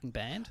Estefan's backing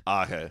band.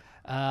 Ah,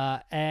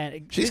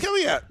 okay. She's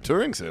coming out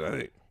touring soon, I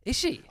think. Is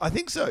she? I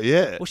think so,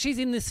 yeah. Well, she's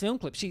in this film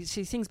clip. She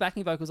sings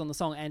backing vocals on the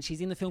song, and she's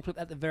in the film clip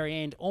at the very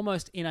end,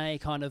 almost in a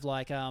kind of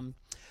like a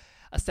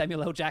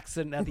Samuel L.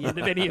 Jackson at the end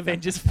of any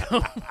Avengers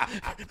film.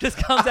 Just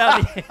comes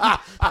out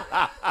at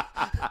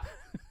the end.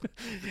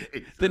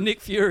 The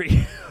Nick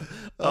Fury.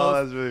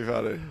 That's really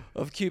funny.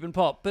 Of Cuban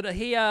pop. But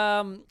he...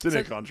 It's in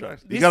a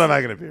contract. You got to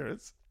make an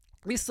appearance.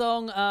 This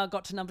song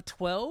got to number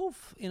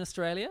 12 in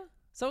Australia.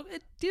 So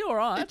it did all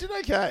right. It did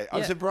okay.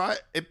 I'm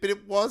surprised. But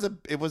it was,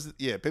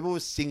 people were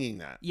singing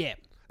that. Yeah.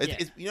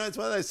 It's it's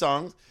one of those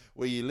songs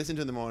where you listen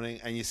to in the morning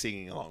and you're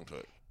singing along to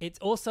it. It's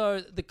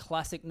also the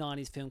classic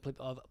 90s film clip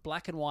of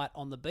black and white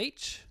on the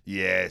beach.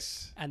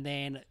 Yes. And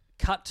then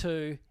cut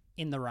to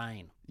In the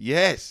Rain.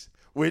 Yes.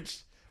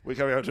 Which we're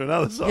coming up to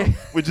another song,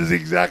 which is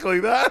exactly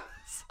that.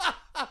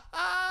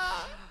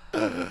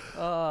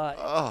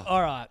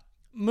 All right.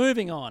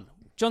 Moving on.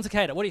 John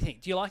Cicada, what do you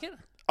think? Do you like it?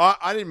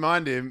 I didn't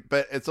mind him,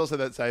 but it's also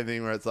that same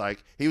thing where it's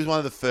like he was one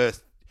of the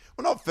first,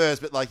 well, not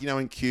first, but like,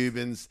 when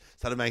Cubans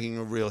started making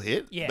a real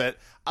hit. Yeah. But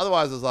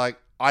otherwise, it was like,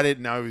 I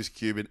didn't know he was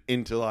Cuban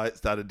until I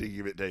started digging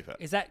a bit deeper.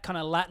 Is that kind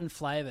of Latin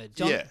flavour?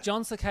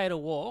 John Cicada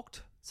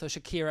walked so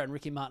Shakira and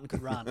Ricky Martin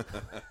could run.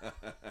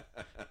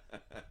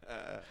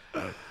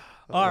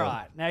 All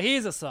right. Now,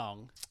 here's a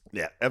song.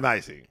 Yeah,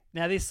 amazing.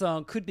 Now, this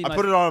song could be I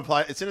put it on a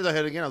play. As soon as I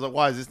heard it again, I was like,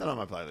 why is this not on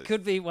my playlist?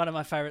 Could be one of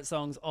my favourite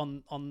songs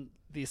on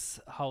this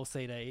whole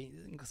CD.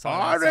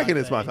 I reckon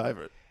it's my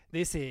favourite.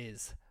 This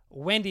is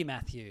Wendy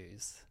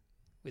Matthews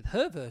with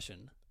her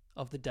version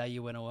of The Day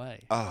You Went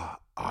Away. Oh,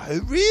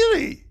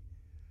 really?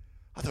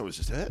 I thought it was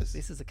just hers.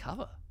 This is a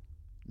cover.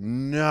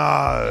 No.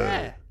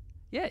 Yeah.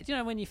 Yeah. Do you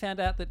know when you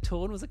found out that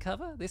Torn was a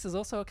cover? This is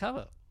also a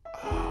cover.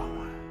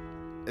 Oh,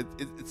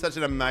 it's such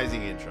an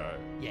amazing intro.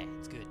 Yeah,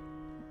 it's good.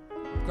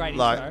 Great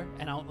intro.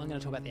 And I'm going to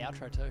talk about the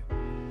outro too.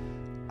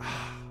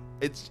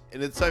 It's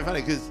so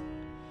funny because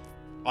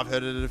I've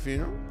heard it at a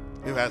funeral.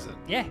 Who hasn't?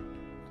 Yeah.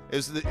 It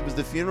was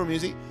the funeral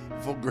music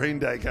before Green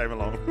Day came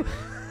along.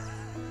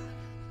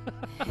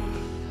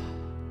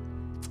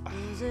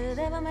 Does it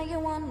ever make you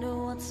wonder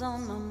what's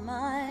on my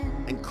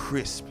mind? And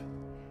crisp.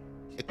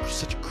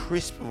 Such a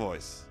crisp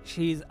voice.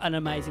 She's an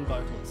amazing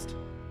vocalist.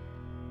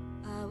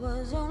 I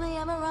was only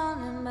ever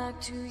running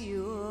back to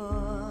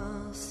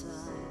your side.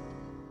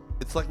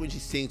 It's like when she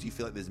sings, you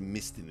feel like there's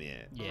mist in the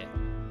air. Yeah.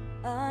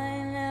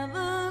 I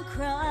never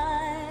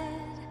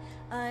cried.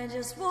 I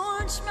just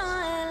watched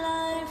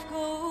my life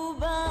go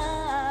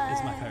by. This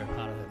is my favourite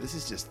part of it. This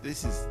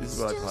is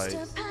what I play.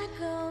 Just a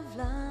pack of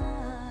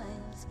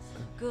lies,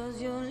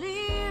 'cause you're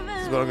leaving.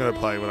 This is what I'm going to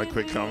play when I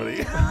quit comedy.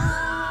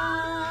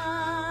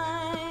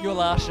 Your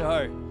last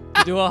show.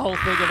 You do a whole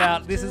thing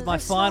about this is my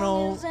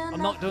final.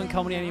 I'm not doing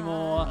comedy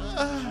anymore,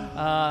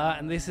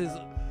 and this is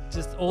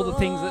just all the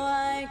things that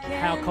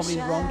how comedy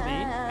wronged me,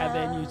 and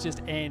then you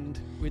just end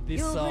with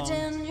this song.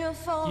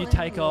 You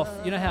take off.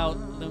 You know how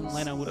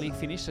Leno Woodley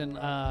finished, and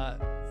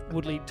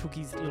Woodley took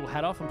his little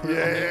hat off and put it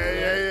on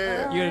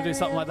there. You're gonna do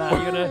something like that.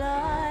 You're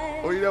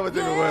gonna. Well, you know what's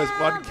even worse?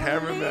 One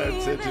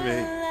cameraman said to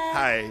me,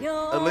 "Hey,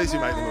 at least you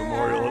make the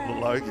memorial at the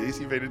Lokies.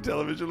 You've been in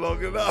television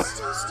long enough."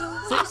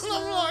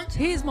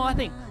 Here's my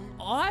thing.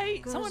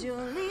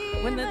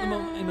 When the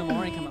in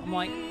memoriam come up, I'm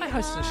like, I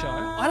hosted a show.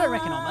 I don't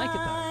reckon I'll make it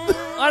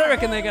though. I don't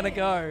reckon they're gonna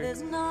go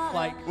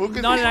like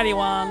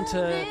 1981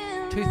 to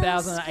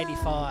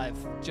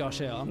 2085.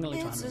 Josh Earl. I'm nearly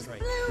 103.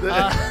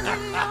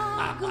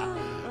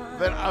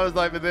 But I was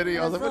like, what do you mean?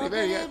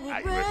 You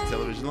worked in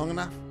television long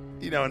enough.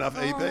 You know enough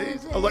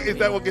EPs. I was like, is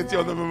that what gets you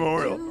on the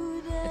memorial?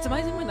 It's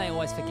amazing when they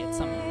always forget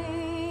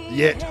something.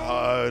 Yeah,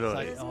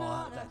 totally. It's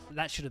like,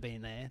 that should have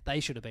been there.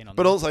 They should have been on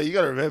But there. also, you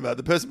got to remember,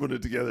 the person putting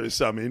it together is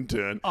some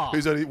intern Oh.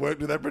 who's only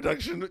worked with that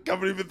production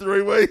company for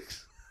 3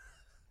 weeks.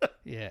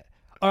 Yeah.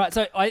 All right,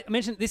 so I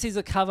mentioned this is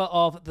a cover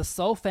of the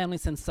Soul Family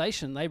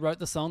Sensation. They wrote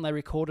the song. They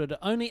recorded it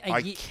only a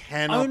year.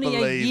 cannot only a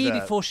believe year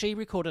that. before she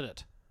recorded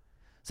it.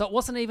 So it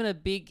wasn't even a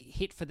big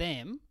hit for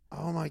them.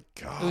 Oh, my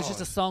God. It was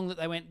just a song that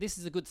they went, this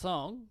is a good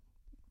song.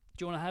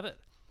 Do you want to have it?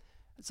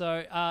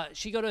 So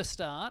she got her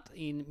start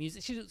in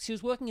music. She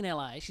was working in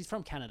LA. She's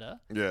from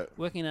Canada. Yeah.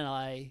 Working in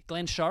LA.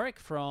 Glenn Shorrock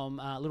from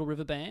Little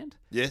River Band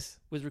Yes.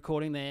 was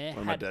recording there. One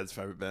of my dad's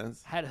favourite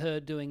bands. Had her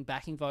doing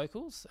backing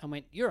vocals and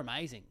went, you're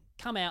amazing.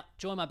 Come out,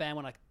 join my band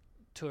when I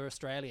tour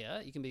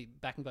Australia. You can be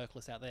backing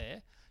vocalist out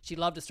there. She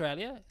loved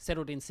Australia,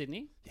 settled in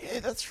Sydney.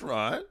 Yeah, that's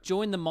right.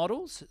 Joined the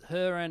Models.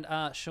 Her and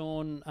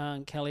Sean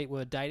Kelly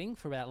were dating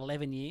for about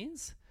 11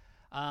 years.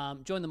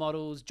 Joined the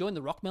Models, joined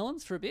the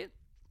Rockmelons for a bit.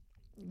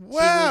 Wow.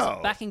 She was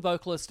backing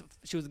vocalist.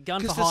 She was a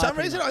gun for Because hire. for some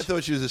pretty reason much. I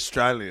thought she was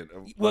Australian.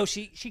 Well,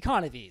 she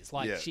kind of is.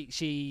 Like Yeah.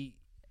 she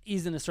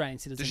is an Australian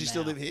citizen. Does she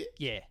still now. live here?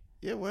 Yeah.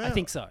 Yeah, wow. I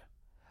think so.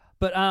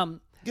 But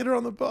Get her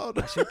on the pod.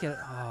 I should get.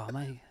 Oh,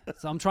 mate.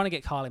 So I'm trying to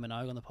get Kylie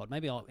Minogue on the pod.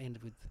 Maybe I'll end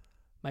with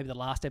the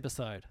last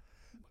episode.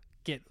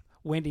 Get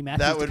Wendy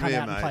Matthews That to would come be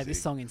out and play amazing.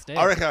 this song instead.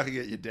 I reckon I could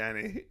get you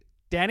Danny.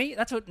 Danny,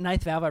 that's what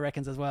Nath Valvo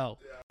reckons as well.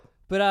 Yeah.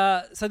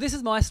 But so this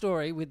is my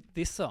story with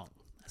this song.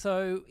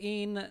 So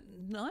in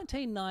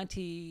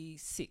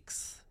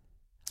 1996.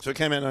 So it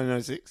came out in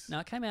 1996? No,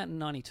 it came out in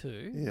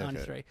 92, Yeah, okay.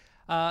 93.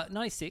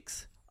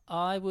 96,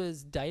 I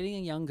was dating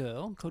a young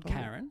girl called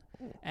Karen,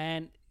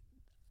 and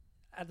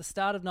at the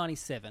start of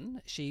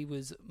 97, she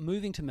was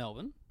moving to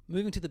Melbourne,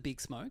 moving to the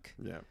Big Smoke,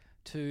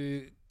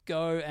 to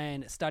go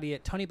and study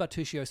at Tony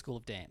Bartuccio School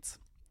of Dance.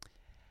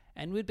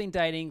 And we'd been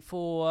dating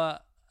for,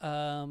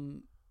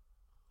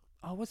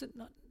 was it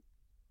not?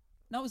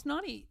 No, it was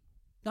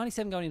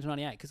 97 going into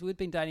 98, because we'd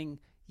been dating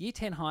year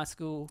 10 high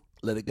school,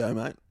 Let it go,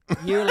 mate.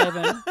 year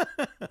 11,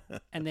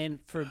 and then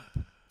for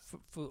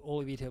all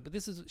of year 12. But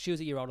she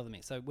was a year older than me.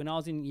 So when I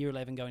was in year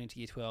 11 going into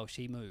year 12,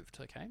 she moved,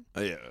 okay?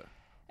 Oh, yeah.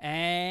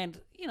 And,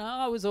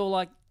 I was all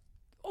like,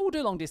 we'll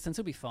do long distance,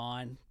 it'll be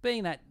fine.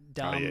 Being that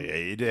dumb. Oh, yeah,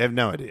 you have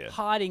no idea.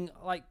 Hiding,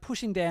 like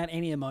pushing down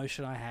any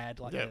emotion I had,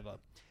 like whatever.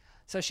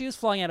 So she was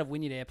flying out of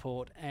Wynyard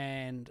Airport,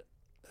 and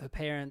her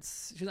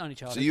parents, she was the only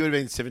child. So you would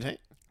have been 17?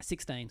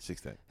 16.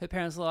 16. Her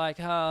parents were like,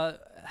 how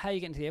are you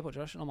getting to the airport,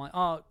 Josh? And I'm like,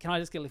 oh, can I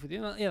just get a lift with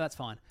you? Yeah, that's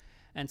fine.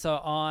 And so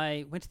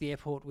I went to the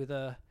airport with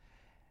her.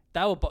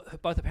 They were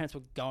both her parents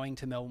were going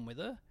to Melbourne with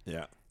her.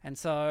 Yeah. And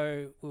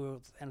so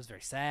and it was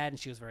very sad, and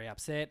she was very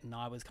upset, and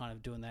I was kind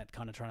of doing that,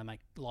 kind of trying to make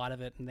light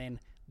of it. And then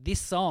this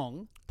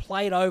song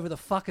played over the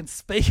fucking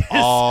speakers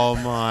Oh,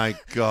 my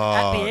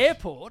God. at the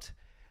airport,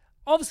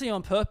 obviously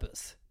on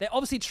purpose. They're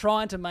obviously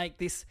trying to make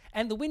this,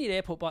 and the Wynyard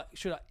Airport,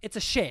 it's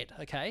a shed,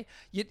 okay?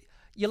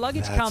 Your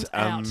luggage comes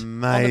out on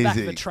the back of a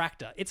amazing.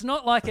 tractor. It's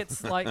not like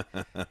it's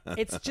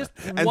it's just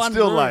And one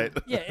still room. late.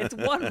 Yeah, it's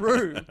one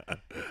room.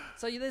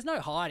 So there's no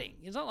hiding.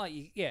 It's not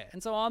like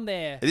and so I'm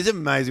there. It is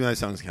amazing when those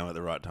songs come at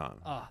the right time.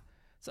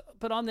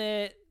 But I'm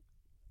there.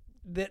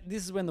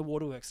 This is when the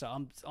waterworks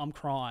start. I'm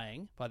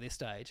crying by this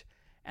stage.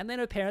 And then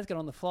her parents get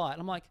on the flight.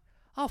 And I'm like,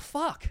 oh,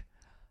 fuck.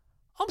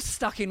 I'm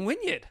stuck in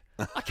Wynyard.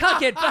 I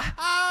can't get back.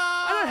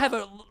 I don't have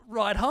a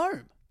ride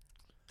home.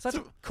 So I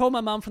had to call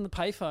my mum from the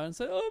payphone and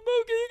say, oh,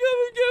 Mum, can you come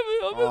and get me?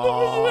 I'm in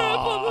the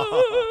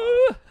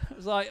airport. It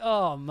was like,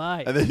 oh,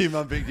 mate. And then your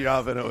mum picked you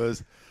up and it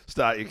was,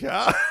 start your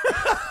car.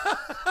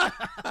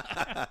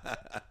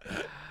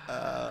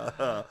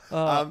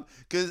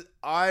 Because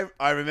I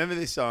remember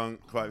this song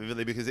quite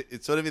vividly because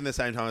it's sort of in the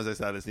same time as I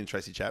started listening to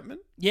Tracy Chapman.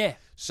 Yeah.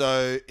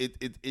 So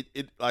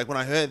it like when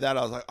I heard that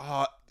I was like,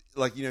 oh,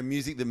 like,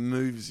 music that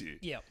moves you.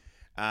 Yeah.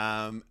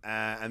 And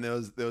there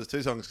was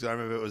two songs because I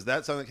remember it was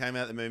that song that came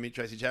out that moved me,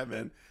 Tracy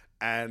Chapman,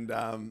 and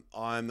I'm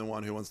the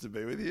One Who Wants to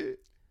Be With You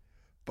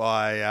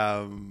by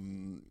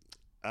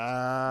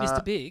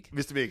Mr. Big.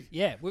 Mr. Big.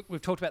 Yeah,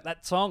 we've talked about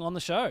that song on the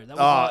show.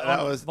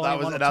 That was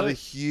volume 1 or another 2.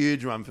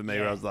 huge one for me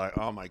where I was like,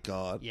 oh my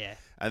God. Yeah.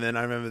 And then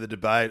I remember the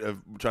debate of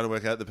trying to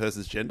work out the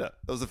person's gender.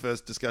 That was the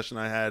first discussion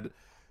I had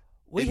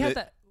We in had the,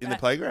 that in the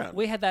playground.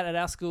 We had that at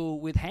our school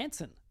with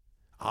Hanson.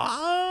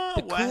 Wow.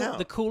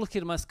 The coolest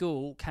kid in my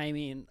school came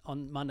in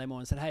on Monday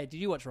morning and said, hey,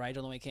 did you watch Rage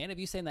on the weekend? Have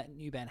you seen that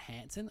new band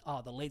Hanson?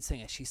 Oh, the lead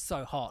singer, she's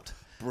so hot.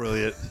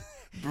 Brilliant.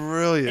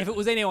 Brilliant. If it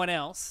was anyone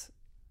else,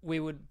 we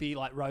would be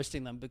like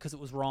roasting them because it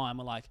was Ryan.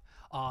 We're like,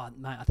 oh,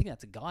 mate, I think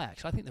that's a guy,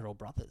 actually. I think they're all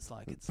brothers.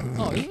 Like, it's,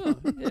 oh,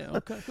 yeah,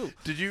 okay, cool.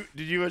 Did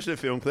you watch the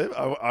film clip?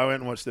 I went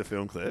and watched the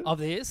film clip. Of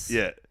this?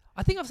 Yeah.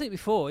 I think I've seen it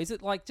before. Is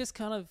it like just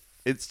kind of...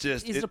 It's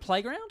just... Is it a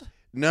playground?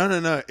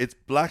 No. It's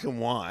black and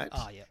white.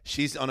 Oh, yeah.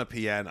 She's on a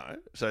piano,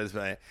 so to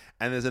speak,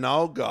 and there's an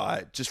old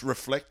guy just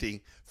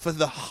reflecting for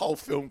the whole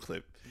film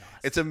clip. Nice.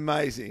 It's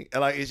amazing.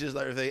 And like, it's just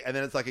like everything. And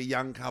then it's like a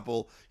young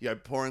couple,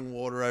 pouring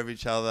water over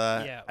each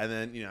other. Yeah. And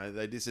then,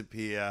 they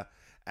disappear.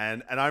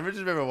 And I just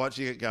remember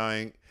watching it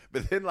going,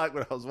 but then like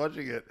when I was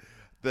watching it,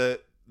 the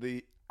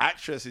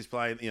actress who's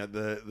playing,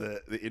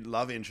 the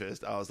love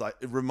interest, I was like,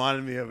 it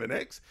reminded me of an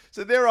ex.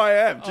 So there I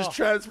am, just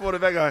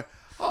transported back going,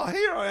 oh,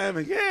 here I am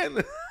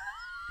again.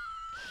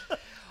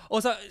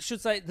 Also, I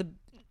should say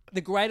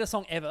the greatest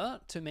song ever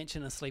to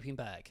mention a sleeping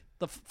bag.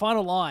 The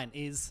final line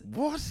is...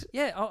 What?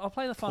 Yeah, I'll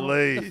play the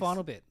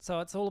final bit. So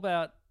it's all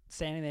about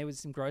standing there with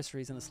some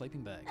groceries and a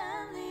sleeping bag.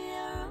 And the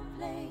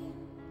aeroplanes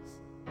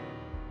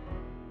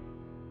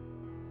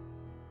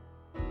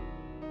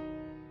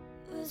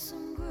with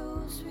some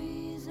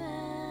groceries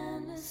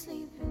and a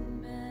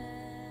sleeping bag.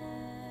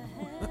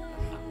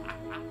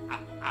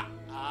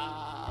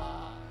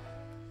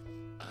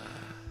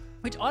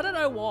 Which I don't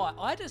know why.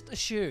 I just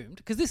assumed,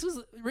 because this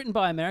was written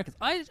by Americans,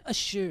 I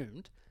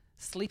assumed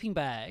sleeping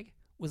bag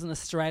was an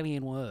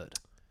Australian word.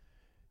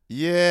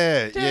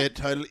 Yeah,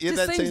 totally. Yeah, It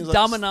that just seems seems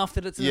dumb like, enough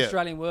that it's an yeah.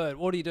 Australian word.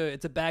 What do you do?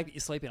 It's a bag that you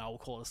sleep in. I will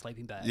call it a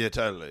sleeping bag. Yeah,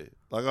 totally.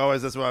 Like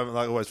always, that's why I'm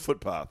like always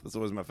footpath. That's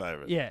always my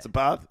favourite. Yeah. It's a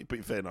path. You put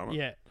your feet on it.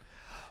 Yeah.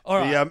 All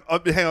right. Hang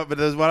on, but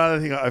there's one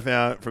other thing I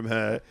found from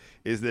her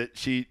is that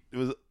she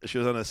was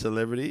on a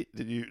Celebrity.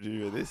 Did you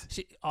hear this?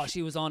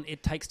 She was on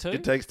It Takes Two.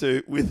 It Takes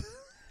Two with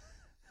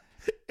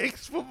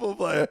ex-football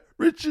player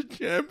Richard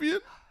Champion.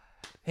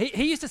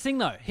 He used to sing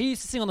though. He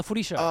used to sing on the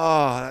Footy Show.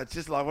 Oh, that's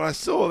just like when I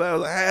saw that, I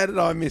was like, how did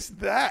I miss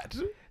that?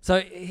 So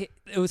it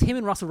was him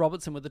and Russell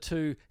Robertson were the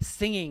two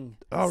singing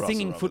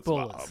Russell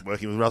footballers. Robertson. I'm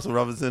working with Russell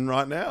Robertson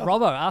right now.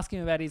 Robbo, ask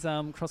him about his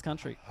cross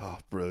country. Oh,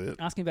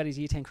 brilliant. Ask him about his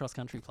Year 10 cross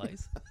country,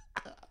 please.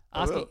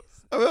 I will.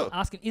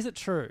 Ask him, is it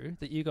true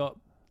that you got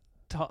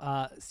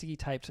sticky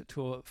taped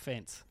to a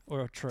fence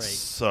or a tree?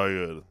 So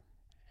good.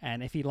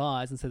 And if he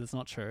lies and says it's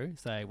not true,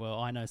 say, well,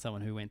 I know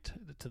someone who went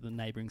to the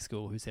neighbouring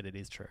school who said it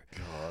is true.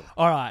 God.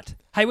 All right.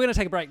 Hey, we're going to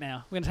take a break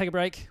now. We're going to take a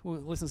break. We'll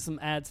listen to some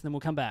ads, and then we'll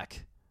come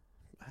back.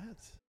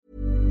 Ads?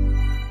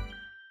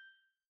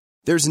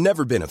 There's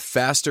never been a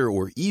faster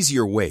or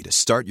easier way to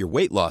start your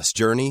weight loss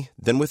journey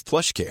than with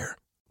PlushCare.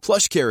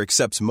 PlushCare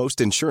accepts most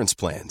insurance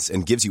plans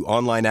and gives you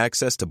online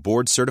access to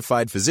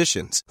board-certified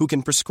physicians who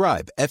can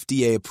prescribe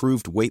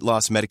FDA-approved weight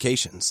loss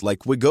medications like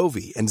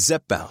Wegovy and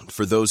Zepbound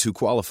for those who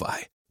qualify.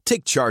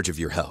 Take charge of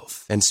your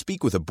health and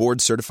speak with a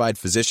board-certified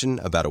physician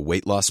about a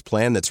weight loss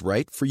plan that's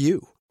right for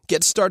you.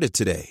 Get started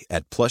today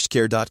at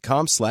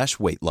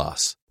plushcare.com/weight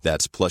loss.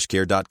 That's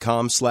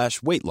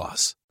plushcare.com/weight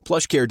loss.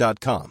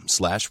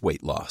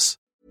 plushcare.com/weight loss.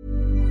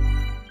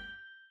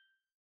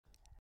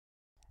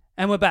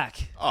 And we're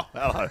back. Oh,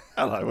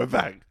 hello, we're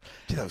back.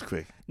 Gee, that was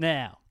quick.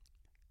 Now,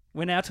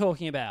 we're now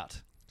talking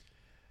about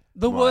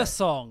the worst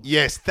song.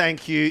 Yes,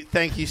 thank you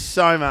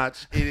so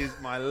much. It is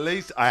my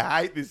least.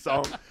 I hate this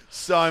song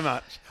so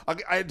much.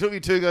 It took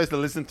me 2 goes to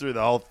listen through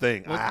the whole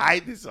thing. I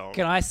hate this song.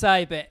 Can I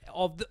say,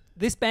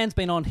 this band's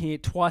been on here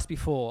twice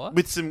before.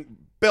 With some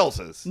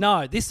belters.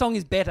 No, this song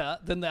is better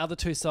than the other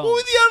two songs. What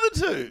were the other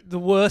two? The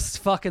worst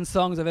fucking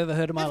songs I've ever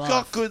heard in my They've life.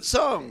 got good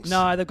songs.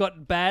 No, they've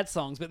got bad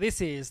songs, but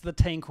this is the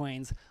Teen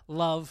Queens.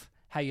 Love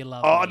How You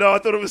Love Oh, Me. no, I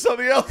thought it was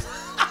something else.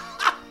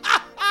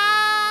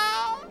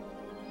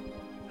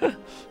 I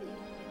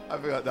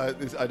forgot. No,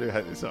 I do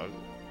hate this song.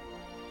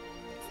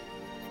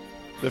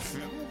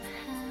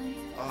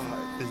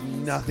 There's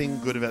nothing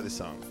good about this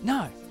song.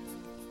 No.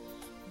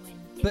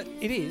 But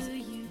it is.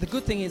 The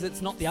good thing is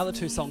it's not the other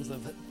two songs that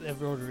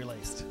they've already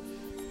released.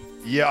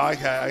 Yeah,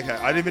 okay. I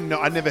didn't even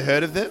know. I never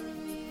heard of them.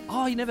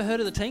 Oh, you never heard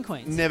of the Teen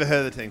Queens? Never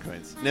heard of the Teen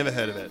Queens. Never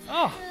heard of it.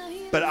 Oh.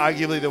 But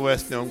arguably the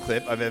worst film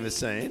clip I've ever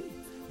seen.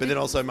 But then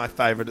also my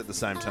favourite at the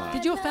same time.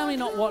 Did your family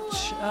not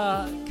watch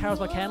Carols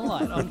by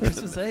Candlelight on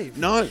Christmas Eve?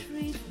 No.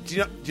 Do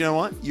you know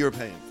what?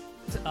 European.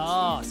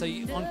 Oh, so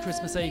on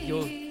Christmas Eve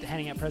you're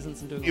handing out presents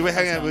and doing You were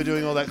hanging out, we were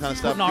doing all that kind of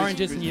stuff. putting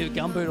oranges in your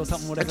gumboot or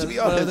something, whatever. To be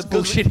honest, the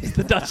bullshit is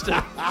the Dutch do.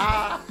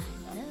 Our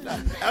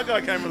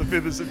guy came on the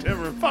 5th of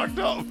September and fucked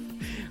off.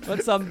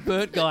 That's some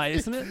Bert guy,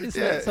 isn't it?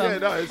 Isn't it some...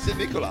 no, it's St.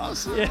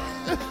 Nicholas. Yeah.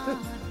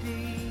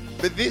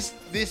 But this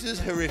is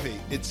horrific.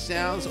 It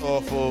sounds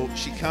awful.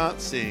 She can't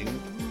sing.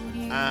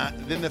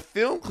 Then the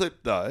film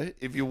clip, though,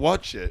 if you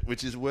watch it,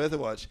 which is worth a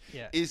watch,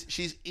 is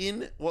she's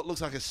in what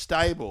looks like a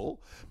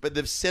stable, but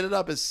they've set it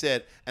up as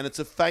set, and it's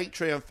a fake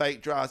tree on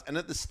fake grass. And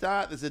at the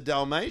start, there's a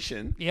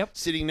Dalmatian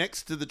sitting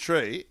next to the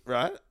tree,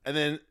 right? And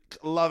then,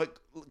 love it,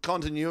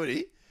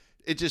 continuity.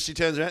 She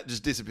turns around,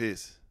 just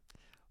disappears.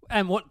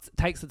 And what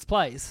takes its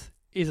place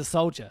is a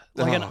soldier,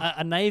 like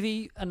a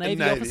navy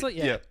officer.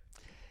 Yeah.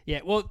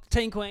 Well,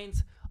 Teen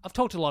Queens, I've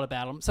talked a lot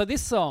about them. So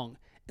this song,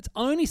 it's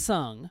only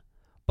sung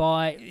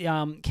by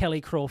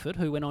Kelly Crawford,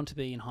 who went on to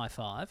be in High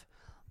Five.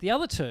 The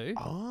other two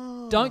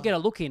don't get a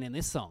look in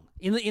this song.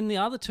 In the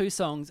other two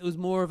songs, it was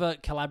more of a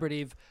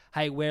collaborative.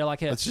 Hey,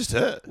 it's just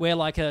her. We're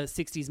like a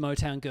 '60s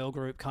Motown girl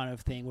group kind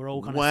of thing. We're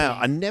all kind of wow.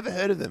 I never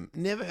heard of them.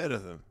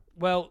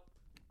 Well,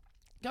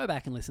 go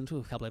back and listen to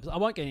a couple of episodes. I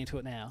won't get into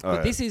it now. All but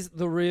right. this is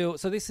the real...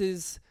 So this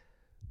is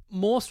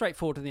more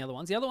straightforward than the other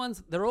ones. The other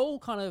ones, they're all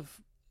kind of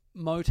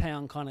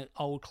Motown kind of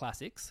old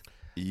classics.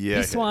 Yeah.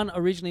 This one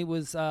originally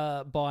was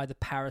by the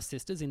Paris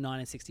Sisters in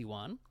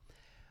 1961.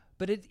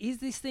 But it is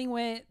this thing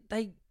where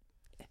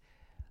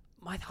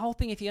my whole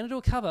thing, if you're going to do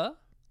a cover,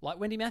 like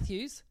Wendy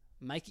Matthews,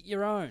 make it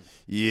your own.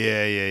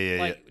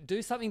 Yeah.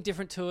 Do something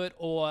different to it,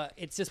 or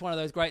it's just one of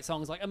those great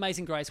songs like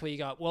Amazing Grace where you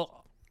go,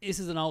 well, this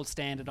is an old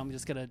standard. I'm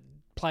just going to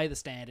play the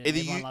standard.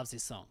 Everyone loves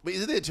this song. But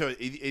isn't there a choice?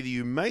 Either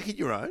you make it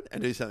your own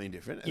and do something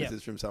different, and this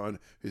is from someone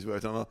who's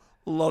worked on a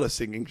lot of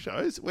singing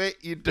shows, where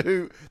you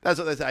do, that's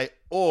what they say,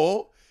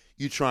 or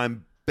you try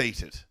and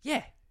beat it.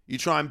 Yeah. You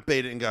try and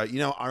beat it and go,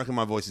 I reckon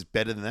my voice is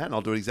better than that, and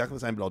I'll do it exactly the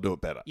same, but I'll do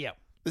it better. Yeah.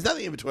 There's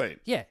nothing in between.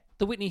 Yeah.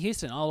 The Whitney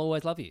Houston, I'll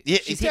Always Love You. Yeah,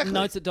 She's exactly. hitting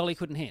notes that Dolly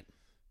couldn't hit.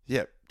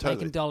 Yeah, totally.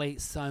 Making Dolly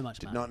so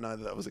much money. Did not know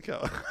that was a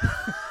cover.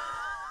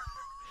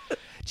 Do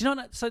you know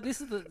what? So this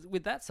is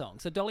with that song.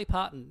 So Dolly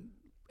Parton,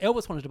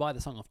 Elvis wanted to buy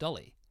the song off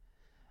Dolly.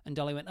 And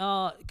Dolly went,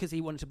 because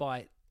he wanted to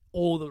buy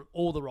all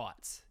the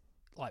rights,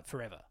 like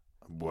forever.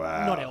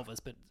 Wow. Not Elvis,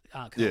 but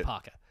Colonel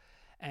Parker.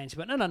 And she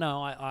went,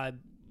 no, I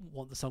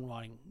want the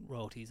songwriting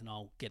royalties and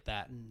I'll get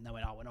that. And they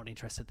went, we're not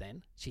interested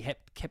then. She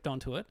kept on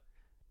to it,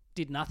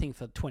 did nothing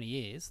for 20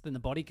 years. Then The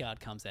Bodyguard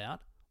comes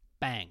out,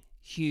 bang,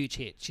 huge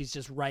hit. She's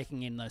just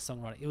raking in those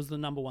songwriting. It was the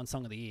 #1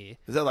 song of the year.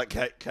 Is that like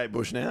Kate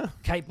Bush now?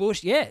 Kate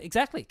Bush, yeah,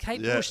 exactly.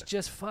 Kate Bush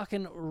just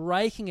fucking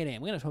raking it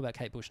in. We're going to talk about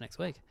Kate Bush next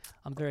week.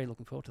 I'm very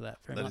looking forward to that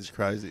very much. That is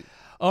crazy.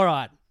 All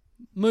right,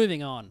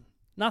 moving on.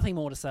 nothing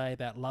more to say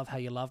about Love How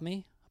You Love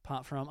Me,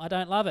 apart from I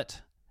don't love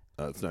it.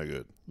 Oh, it's no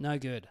good. No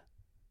good.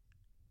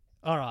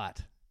 All right.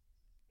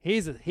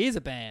 Here's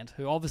a band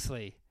who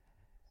obviously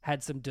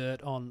had some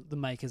dirt on the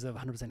makers of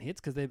 100%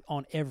 Hits because they're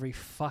on every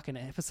fucking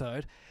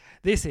episode.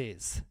 This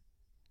is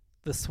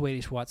the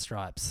Swedish White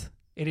Stripes.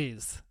 It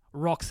is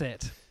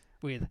Roxette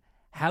with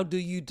How Do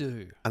You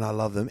Do? And I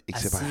love them,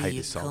 except I hate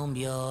this song. Comb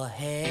your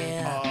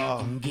hair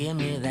and give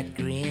me that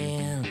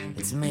grin.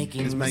 It's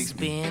making me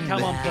spin.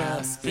 Come on, without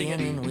Pearl,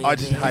 spinning with I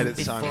just hate it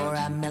so before much.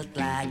 I melt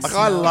like Like,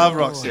 I love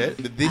snow.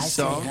 Roxette, but this I say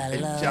song,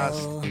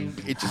 hello,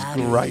 it just how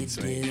do grates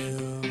you me.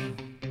 do?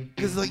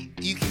 Because, like,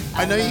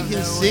 I know you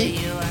can sing,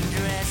 You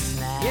undress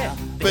now, Yeah.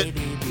 but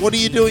what are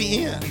you doing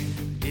here?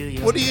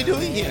 What are you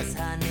doing here?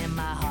 honey,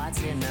 my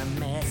heart's in a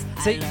mess.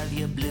 See,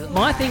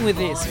 my thing with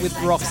this, with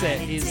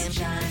Roxette,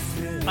 is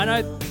I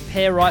know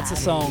Pear writes the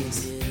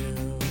songs,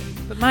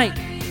 but mate,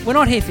 we're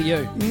not here for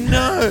you.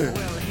 No.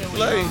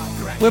 Like,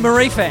 We're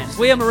Marie fans.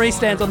 We are Marie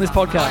stands on this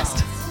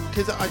podcast.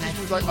 because I just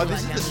was like, oh,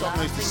 this is the song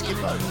I used to skip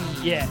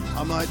over. Yeah.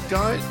 I'm like,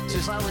 don't,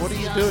 just, what are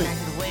you doing?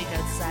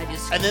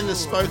 And then the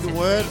spoken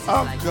word,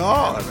 oh,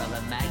 God.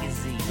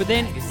 But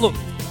then, look,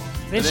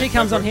 then she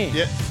comes on here.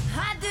 Yeah.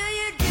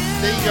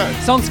 There you go.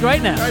 Song's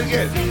great now. Go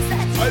again.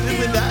 Open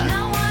with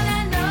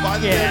that. By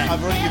the Yeah.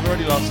 way, you've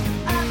already lost.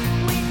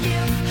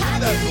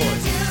 That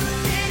voice.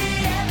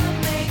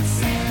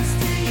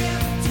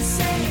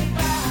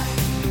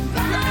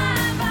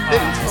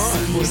 Then it's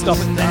fine. We'll stop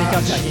it, then he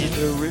comes back in.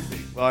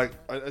 Terrific. Like,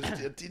 I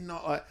did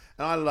not like,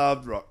 and I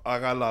loved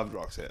I loved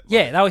Roxette.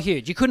 Yeah, they were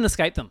huge. You couldn't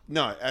escape them.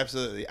 No,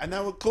 absolutely, and they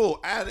were cool.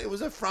 And it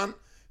was a front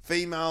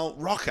female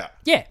rocker.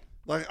 Yeah.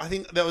 Like, I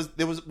think there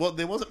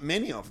wasn't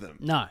many of them.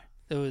 No,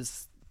 there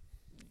was,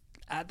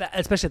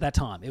 especially at that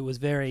time, it was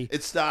very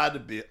It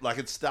started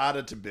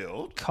to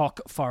build. cock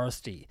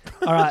foresty.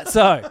 All right,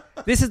 so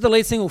this is the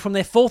lead single from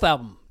their fourth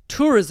album,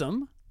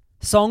 Tourism,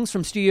 songs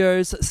from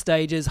studios,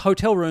 stages,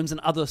 hotel rooms, and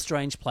other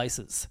strange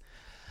places.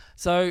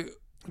 So,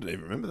 I don't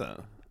even remember that.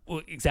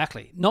 well,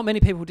 exactly. Not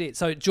many people did.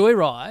 So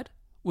Joyride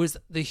was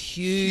the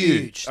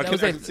huge. I that was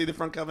can their see the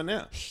front cover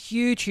now.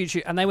 huge.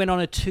 And they went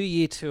on a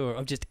 2-year tour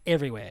of just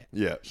everywhere.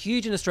 Yeah.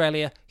 Huge in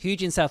Australia,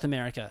 huge in South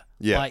America.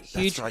 Yeah, Like,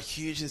 huge. that's right.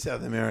 Huge in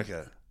South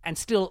America. And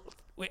still,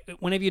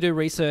 whenever you do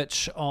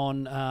research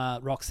on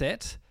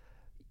Roxette,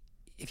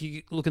 if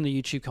you look in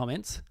the YouTube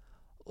comments,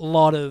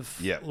 lot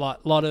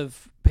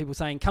of people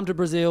saying come to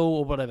Brazil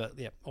or whatever,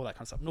 all that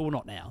kind of stuff. No,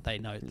 not now. They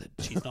know that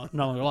she's not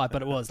no longer alive,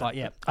 but it was like,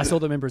 I saw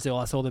them in Brazil.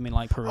 I saw them in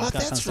like Peru. Oh, that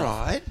kind of that's stuff.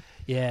 right.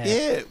 Yeah,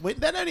 Yeah,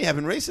 that only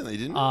happened recently,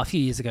 didn't it? a few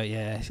years ago.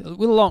 Yeah,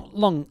 with a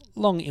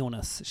long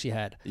illness she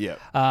had. Yeah.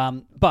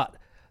 But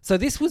so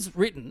this was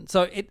written.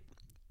 So it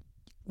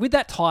with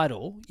that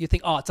title, you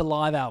think, oh, it's a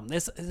live album.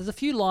 There's a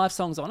few live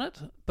songs on it,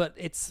 but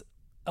it's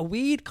a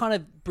weird kind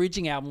of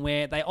bridging album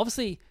where they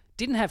obviously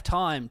didn't have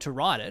time to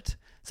write it,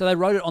 so they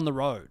wrote it on the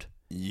road.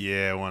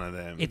 Yeah, one of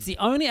them. It's the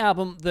only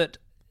album that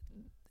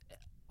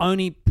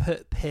only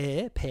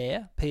Pear,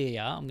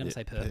 P-E-R, I'm going to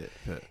say Per.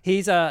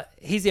 He's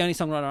the only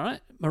songwriter on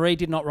it. Marie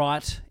did not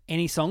write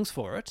any songs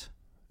for it.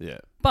 Yeah.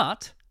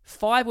 But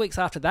 5 weeks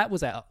after that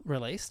was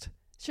released,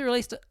 she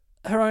released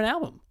her own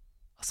album,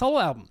 a solo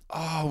album,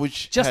 Oh,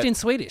 which in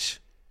Swedish.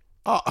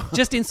 Oh.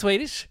 Just in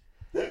Swedish.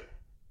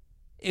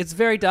 It's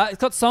very dark.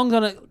 It's got songs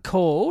on it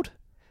called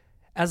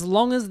As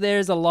Long As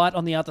There's a Light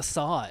on the Other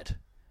Side.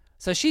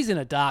 So she's in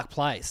a dark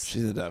place.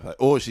 She's a dark place.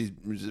 Or she's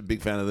a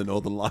big fan of the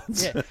Northern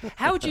Lights. Yeah.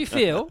 How would you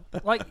feel?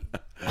 Like,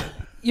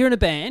 you're in a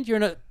band, you're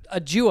in a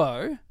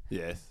duo,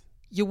 Yes.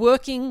 you're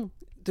working,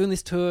 doing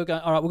this tour,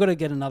 going, all right, we've got to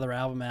get another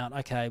album out.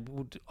 Okay,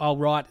 I'll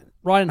write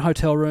in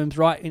hotel rooms,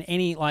 write in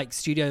any like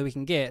studio we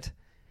can get.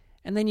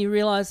 And then you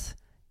realise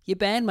your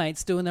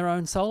bandmates doing their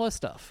own solo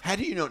stuff. How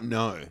do you not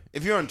know?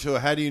 If you're on tour,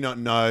 how do you not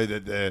know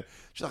that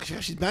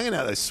she's banging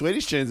out those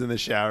Swedish tunes in the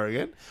shower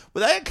again?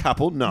 Were they a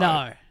couple?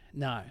 No.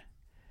 No.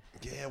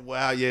 Yeah,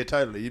 wow, yeah,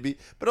 totally.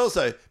 But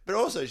also,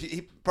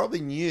 he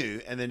probably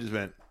knew and then just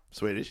went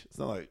Swedish. It's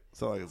not like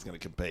it's going to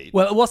compete.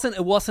 Well, it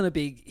wasn't a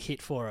big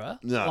hit for her.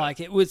 No.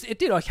 Like it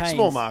did okay.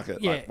 Small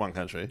market, like one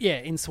country. Yeah,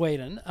 in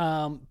Sweden.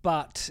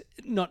 But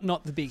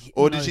not the big.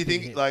 Or did she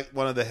big think hit. like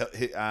one of the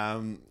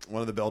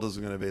belters was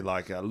going to be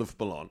like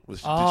Luftballon?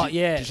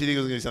 Yeah. Did she think it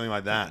was going to be something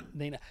like that?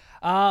 Nina?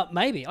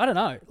 Maybe, I don't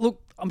know.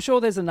 Look, I'm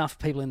sure there's enough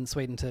people in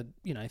Sweden to,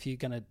 if you're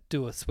going to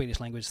do a Swedish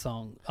language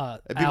song.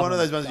 It'd be one of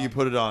those ones that you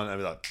put it on and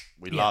be like,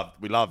 we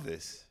love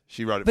this.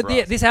 She wrote it for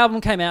us. This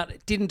album came out,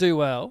 it didn't do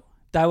well.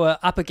 They were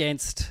up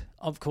against,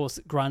 of course,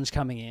 grunge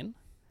coming in.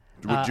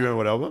 Do you remember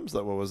what albums?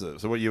 Like, what was it?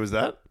 So what year was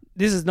that?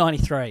 This is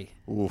 93.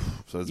 Oof.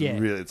 So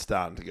it's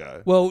starting to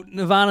go. Well,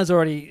 Nirvana's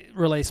already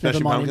released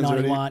Smashing Nevermind in Pumpkins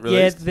 91. already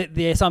released? Yeah,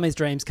 the Siamese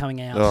Dream's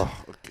coming out. Oh,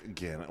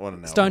 again, what an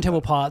album. Stone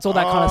Temple Pilots, all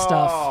that kind of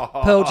stuff.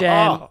 Pearl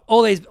Jam,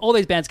 all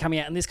these bands coming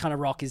out, and this kind of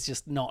rock is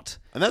just not.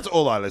 And that's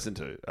all I listen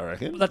to, I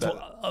reckon. That's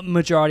what a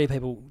majority of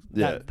people.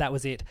 That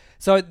was it.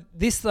 So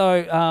this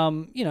though,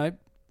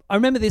 I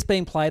remember this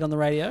being played on the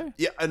radio.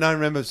 Yeah, and I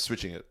remember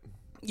switching it.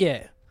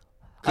 Yeah,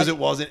 Because it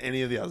wasn't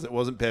any of the others. It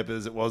wasn't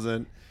Peppers. It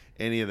wasn't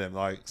any of them,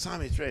 like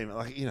Siamese Dream,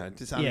 like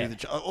Disarm Yeah. Me,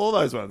 all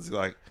those ones,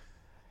 like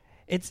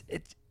It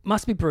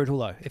must be brutal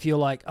though if you're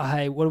like, oh,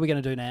 hey, what are we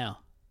going to do now?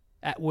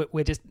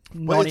 We're just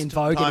well, not it's in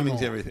vogue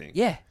timing's anymore. everything.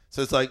 Yeah.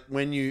 So it's like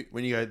when you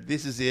go,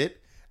 this is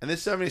it, and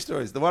there's so many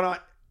stories. The one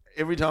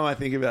every time I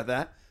think about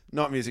that,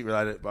 not music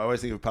related, but I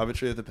always think of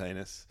Puppetry of the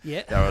Penis.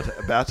 Yeah. They were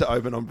about to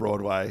open on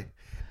Broadway.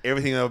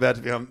 Everything they were about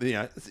to become,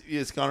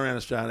 it's gone around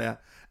Australia,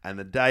 and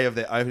the day of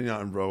their opening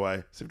night on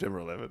Broadway, September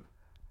 11th.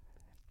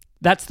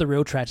 That's the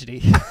real tragedy.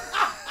 Do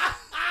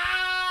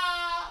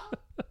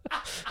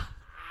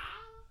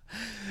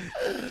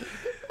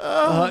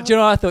you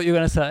know what I thought you were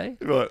going to say?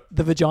 What?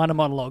 The vagina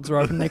monologues were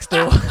open next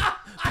door.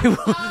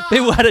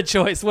 people had a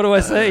choice. What do I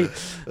see?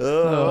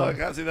 I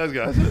can't see those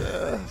guys.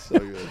 So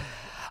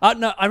good.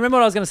 No, I remember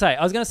what I was going to say.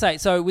 I was going to say,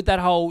 so with that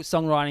whole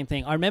songwriting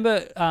thing, I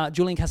remember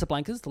Julian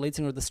Casablancas, the lead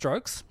singer of The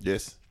Strokes,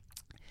 Yes.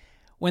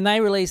 when they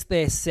released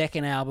their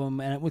second album,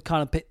 and it was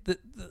kind of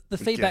the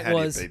feedback How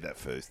was do you beat that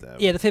first album?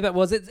 yeah, the feedback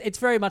was it's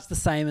very much the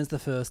same as the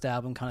first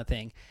album kind of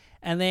thing.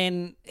 And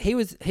then he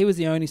was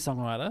the only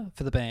songwriter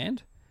for the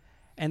band,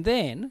 and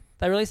then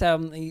they released the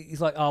album.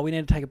 He's like, oh, we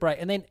need to take a break,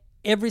 and then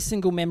every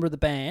single member of the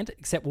band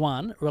except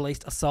one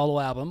released a solo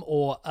album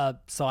or a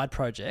side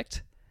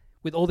project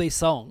with all these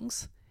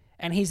songs.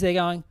 And he's there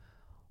going,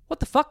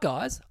 what the fuck,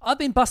 guys? I've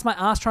been busting my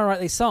ass trying to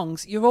write these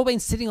songs. You've all been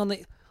sitting on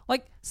the...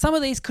 Like, some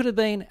of these could have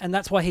been... And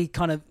that's why he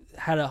kind of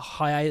had a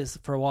hiatus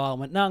for a while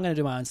and went, no, I'm going to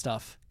do my own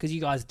stuff. Because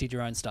you guys did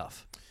your own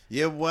stuff.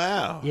 Yeah,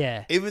 wow.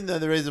 Yeah. Even though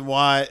the reason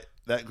why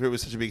that group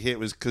was such a big hit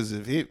was because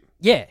of him.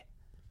 Yeah.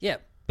 Yeah.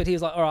 But he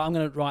was like, all right, I'm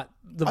going to write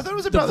the I thought it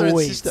was a the brother and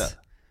Voids, sister.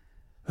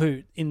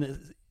 Who, in the...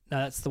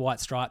 No, that's the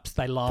White Stripes.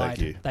 They lied. Thank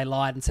you. They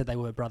lied and said they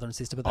were brother and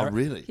sister. But they Oh, were,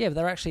 really? Yeah, but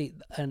they were actually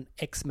an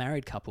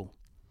ex-married couple.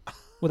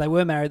 Well, they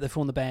were married, they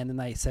formed the band, and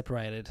they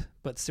separated.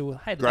 But still,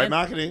 hey, Great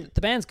marketing.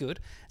 The band's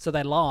good. So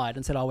they lied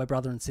and said, oh, we're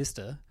brother and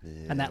sister.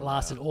 And that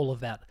lasted all of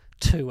about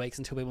 2 weeks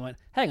until people went,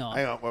 hang on.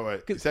 Hang on,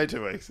 wait. You say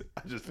 2 weeks.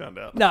 I just found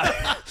out. No.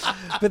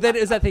 But then it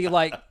was that thing of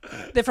like,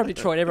 they're from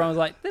Detroit. Everyone was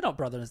like, they're not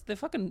brothers.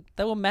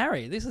 They were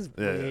married. This is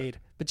weird.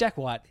 But Jack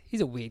White, he's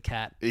a weird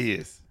cat. He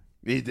is.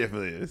 He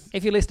definitely is.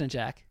 If you're listening,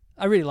 Jack,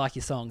 I really like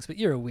your songs, but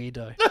you're a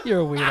weirdo.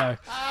 You're a weirdo.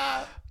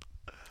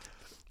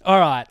 All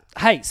right.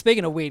 Hey,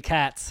 speaking of weird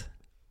cats,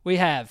 we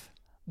have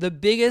the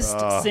biggest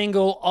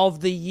single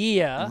of the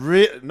year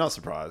Not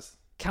surprised.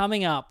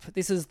 coming up.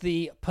 This is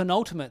the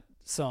penultimate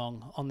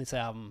song on this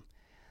album.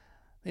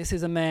 This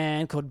is a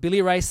man called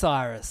Billy Ray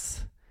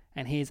Cyrus,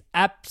 and his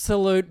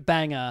absolute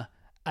banger,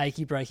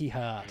 Achy Breaky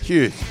Heart.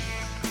 Huge.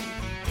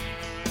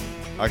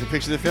 I can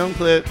picture the film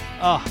clip.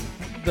 Oh,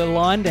 the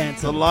line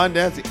dancer. The line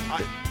dancing.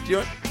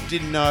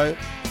 Didn't know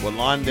what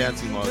line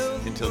dancing was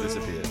until this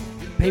appeared.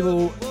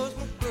 People,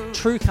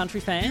 true country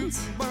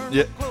fans,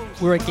 Yeah.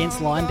 were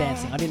against line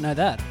dancing. I didn't know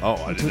that. Oh,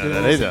 I didn't know Until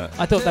that they either.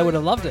 I thought they would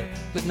have loved it,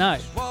 but no.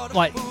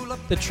 Like,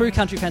 the true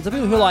country fans, the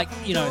people who are like,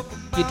 your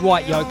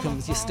Dwight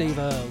Yoakams, your Steve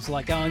Earls,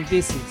 like going,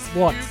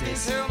 what's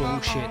this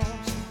bullshit?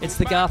 It's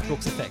the Garth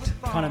Brooks effect,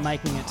 kind of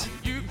making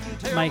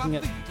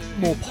it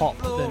more pop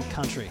than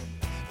country.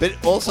 But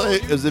also,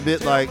 it was a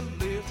bit like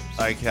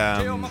if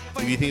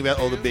you think about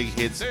all the big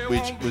hits,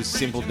 which was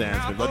simple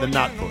dance moves, like the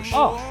Nut Push.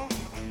 Oh,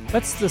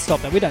 let's just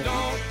stop that. We don't...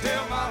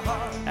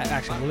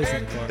 Actually, we'll listen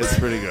to the chorus. It's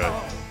pretty good.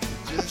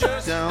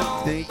 Just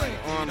don't think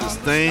you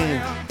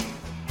understand.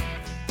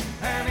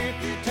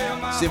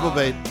 Simple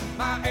beat.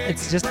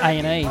 It's just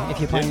A&E if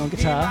you're playing on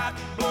guitar.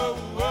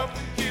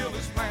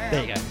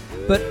 There you go.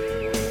 But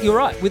you're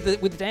right, with the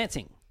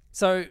dancing.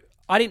 So,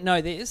 I didn't know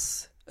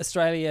this.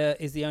 Australia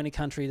is the only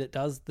country that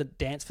does the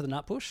dance for the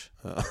Nut Push.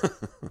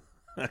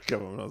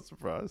 Come on, I'm not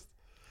surprised.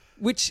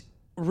 Which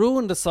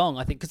ruined the song,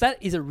 I think, because that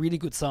is a really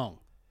good song.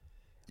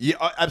 Yeah,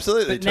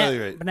 absolutely. But Totally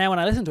now, agree. but now when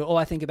I listen to it, all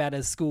I think about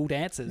is school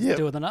dancers Yep.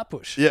 doing the Nut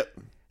Push. Yep.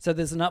 So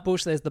there's the Nut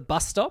Push, there's the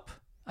bus stop.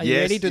 Are you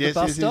ready to do the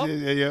bus stop?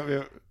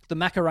 Yeah. The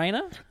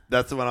Macarena.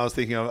 That's the one I was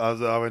thinking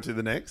of. I went to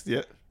the next.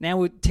 Yeah. Now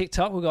with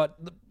TikTok, we've got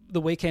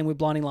the weekend with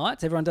Blinding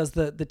Lights. Everyone does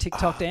the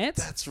TikTok dance.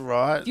 That's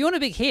right. If you want a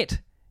big hit,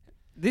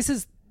 this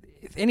is,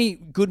 if any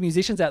good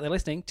musicians out there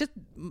listening, just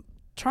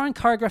try and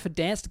choreograph a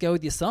dance to go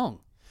with your song.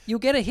 You'll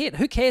get a hit.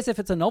 Who cares if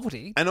it's a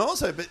novelty? And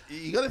also, but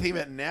you got to think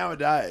about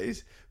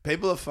nowadays,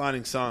 people are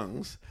finding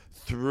songs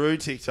through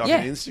TikTok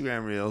Yeah. and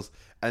Instagram Reels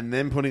and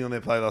then putting on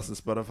their playlist on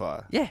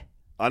Spotify. Yeah.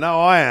 I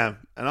know I am,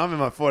 and I'm in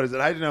my 40s,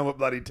 and I hate to know what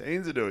bloody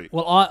teens are doing.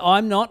 Well,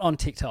 I'm not on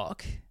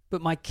TikTok, but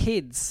my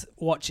kids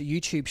watch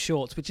YouTube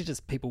Shorts, which are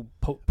just people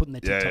putting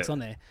their TikToks on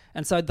there.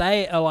 And so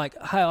they are like,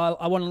 hey,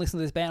 I want to listen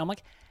to this band. I'm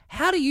like,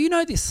 how do you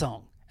know this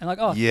song? And like,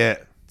 oh, Yeah.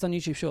 it's on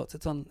YouTube Shorts.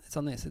 It's on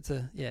this.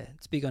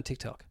 It's big on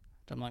TikTok.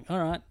 I'm like, all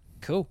right,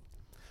 cool.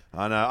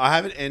 I know. I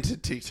haven't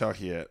entered TikTok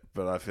yet,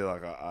 but I feel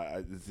like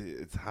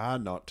it's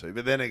hard not to.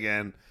 But then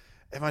again,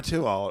 am I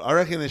too old? I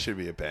reckon there should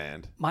be a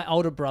band. My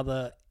older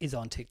brother is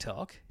on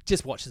TikTok,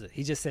 just watches it.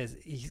 He just says,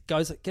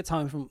 gets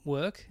home from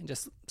work and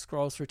just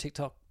scrolls through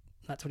TikTok.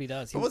 That's what he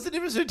does. But what's the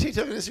difference between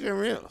TikTok and Instagram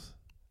Reels?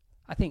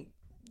 I think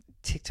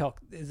TikTok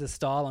is a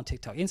style on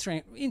TikTok.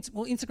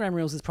 Instagram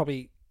Reels is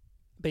probably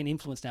been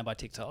influenced now by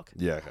TikTok.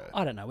 Yeah, okay.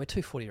 I don't know. We're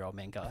two 40-year-old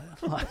men, guys.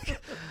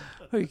 Like,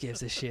 who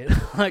gives a shit?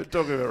 Like,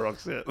 Talking about rock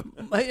set.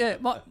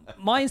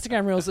 my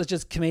Instagram reels are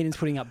just comedians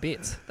putting up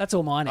bits. That's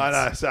all mine is.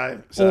 I know,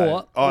 same.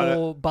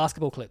 Or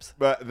basketball clips.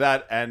 But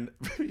that and,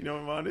 you know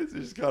what mine is?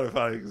 It's just kind of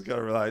funny because it kind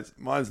of relates.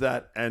 Mine's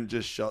that and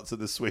just shots of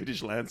the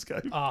Swedish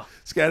landscape.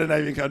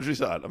 Scandinavian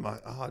countryside. I'm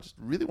like, I just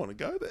really want to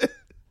go there.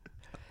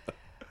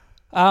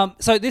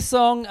 So this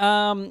song,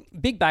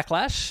 big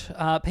backlash.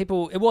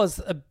 It was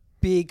a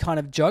big kind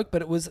of joke,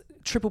 but it was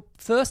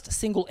first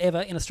single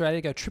ever in Australia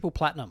to go triple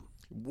platinum.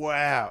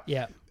 Wow.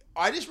 Yeah.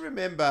 I just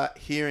remember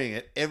hearing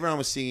it. Everyone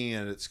was singing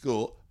it at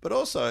school, but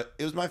also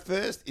it was my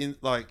first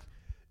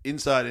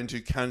insight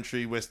into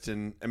country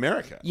Western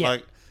America. Yeah.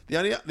 Like the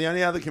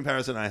only other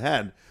comparison I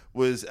had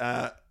was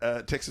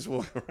Texas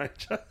Walker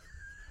Ranger.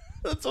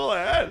 That's all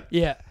I had.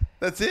 Yeah.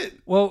 That's it.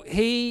 Well,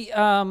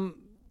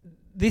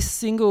 this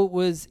single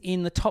was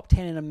in the top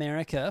 10 in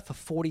America for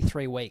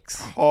 43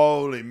 weeks.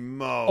 Holy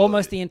moly.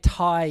 Almost the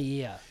entire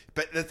year.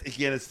 But that's,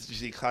 again, it's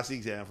just a classic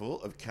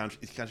example of country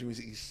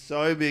music is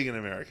so big in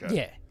America.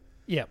 Yeah.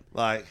 Yeah.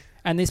 Like,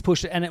 and this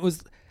pushed it, and it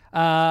was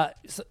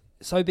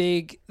so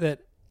big that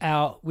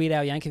Weird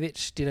Al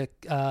Yankovic did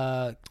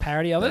a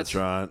parody of it. That's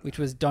right. Which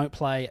was "Don't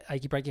Play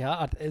Achy Breaky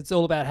Heart." It's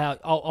all about how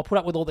I'll put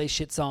up with all these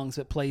shit songs,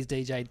 but please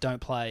DJ,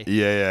 don't play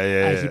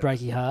Achy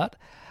Breaky Heart.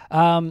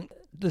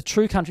 The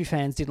true country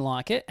fans didn't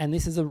like it, and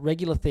this is a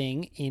regular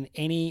thing in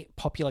any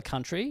popular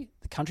country.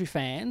 The country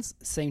fans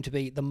seem to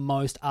be the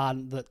most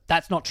ardent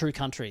that's not true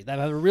country. They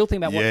have a real thing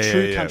about what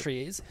true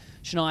country is.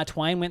 Shania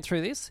Twain went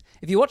through this.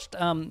 If you watched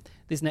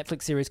this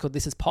Netflix series called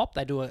This Is Pop,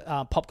 they do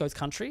a Pop Goes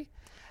Country,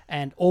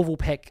 and Orville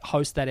Peck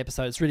hosts that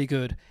episode. It's really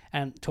good,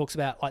 and talks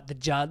about like the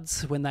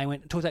Judds when they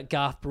went. Talks about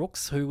Garth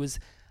Brooks,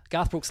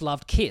 Garth Brooks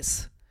loved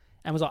Kiss,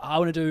 and was like, I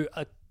want to do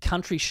a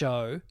country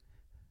show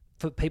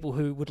for people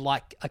who would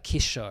like a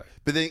Kiss show.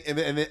 But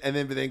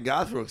then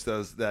Garth Brooks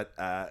does that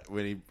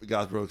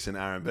Garth Brooks and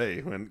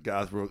R&B when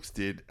Garth Brooks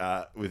did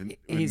with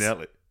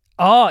Nelly.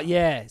 Oh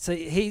yeah, so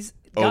he's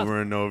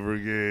over and over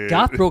again.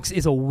 Garth Brooks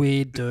is a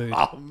weird dude.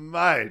 Oh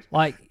mate,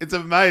 like it's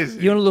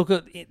amazing. You want to look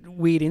at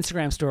weird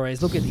Instagram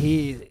stories? Look at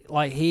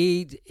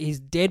he's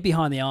dead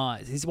behind the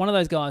eyes. He's one of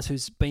those guys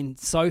who's been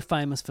so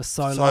famous for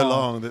so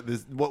long that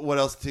there's what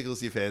else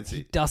tickles your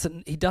fancy?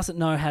 He doesn't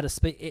know how to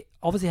speak. It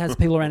obviously has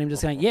people around him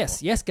just going,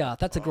 yes, Garth,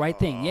 that's a great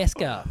thing. Yes,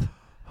 Garth.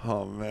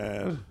 Oh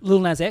man, Lil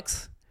Nas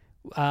X.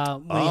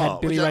 When he had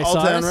Billy Ray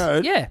Cyrus.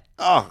 Road? Yeah.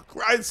 Oh,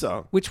 great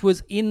song. Which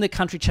was in the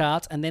country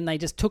charts, and then they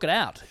just took it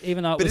out,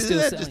 even though it was still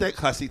But isn't that just that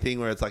classic thing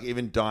where it's like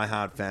even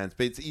diehard fans,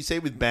 but you see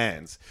it with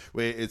bands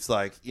where it's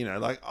like,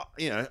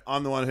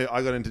 I'm the one who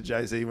I got into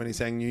Jay-Z when he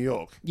sang New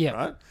York. Yeah.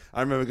 Right?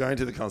 I remember going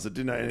to the concert,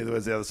 didn't know any of the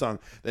words of the other song.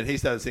 Then he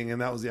started singing,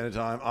 and that was the only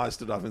time I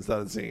stood up and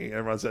started singing.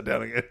 Everyone sat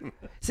down again.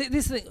 See,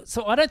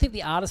 so I don't think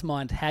the artists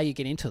mind how you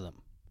get into them.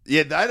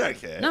 Yeah, they don't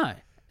care. No.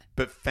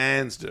 But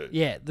fans do.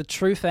 Yeah, the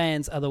true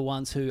fans are the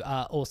ones who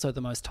are also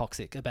the most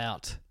toxic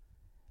about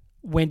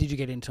when did you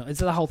get into it. It's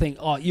the whole thing,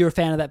 you're a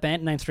fan of that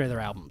band, name 3 of their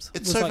albums.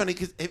 It's so funny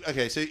because,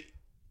 so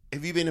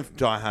have you been a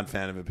diehard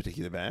fan of a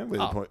particular band?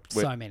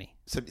 So many.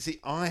 So, see,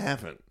 I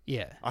haven't.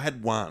 Yeah. I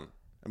had one,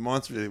 and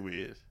mine's really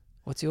weird.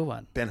 What's your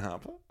one? Ben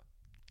Harper.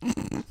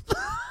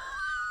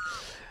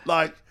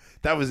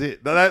 That was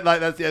it.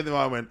 That's the only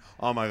one I went,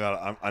 oh my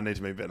God, I need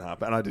to meet Ben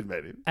Harper. And I did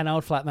meet him. An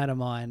old flatmate of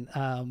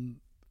mine,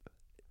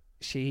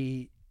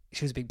 she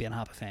was a big Ben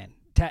Harper fan.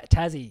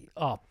 Tassie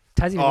would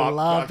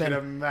love Ben. I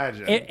can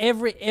imagine.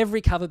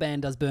 Every cover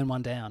band does Burn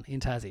One Down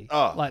in Tassie.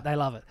 They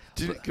love it.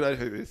 Can I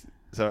tell you this?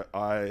 So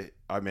I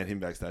met him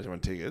backstage. I won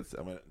tickets.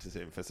 I went to see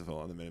him at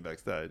festival and then met him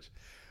backstage.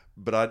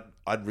 But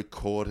I'd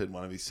recorded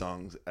one of his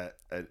songs at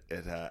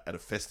a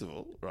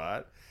festival,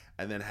 right?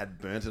 And then had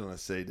burnt it on a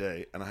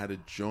CD, and I had a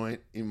joint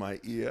in my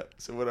ear.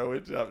 So when I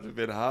went up to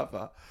Ben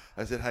Harper,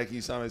 I said, hey, can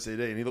you sign my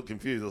CD? And he looked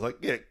confused. I was like,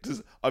 yeah,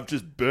 because I've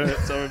just burnt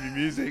some of your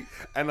music.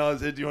 And I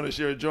said, do you want to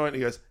share a joint? And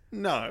he goes,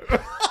 no.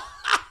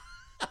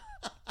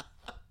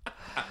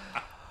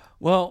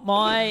 Well,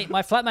 my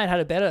flatmate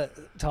had a better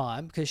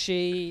time because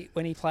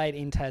when he played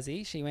in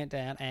Tassie, she went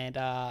down and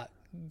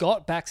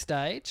got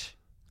backstage.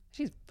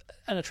 She's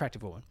an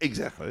attractive woman.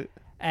 Exactly.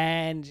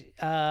 And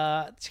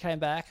she came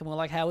back and we're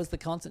like, how was the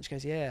concert? She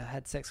goes, yeah, I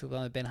had sex with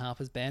one of Ben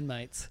Harper's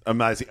bandmates.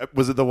 Amazing.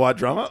 Was it the white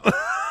drummer?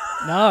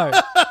 No.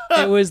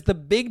 It was the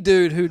big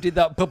dude who did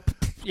that.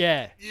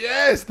 Yeah.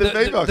 Yes, the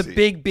beatboxing.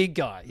 The big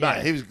guy. Yeah.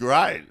 No, he was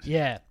great.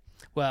 Yeah.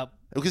 Well.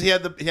 Because he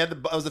had the.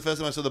 That was the first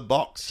time I saw the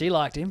box. She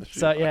liked him. It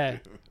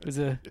was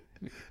a.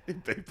 He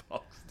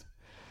beatboxed.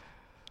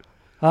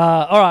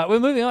 All right, we're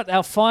moving on.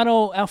 Our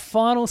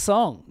final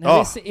song. Now,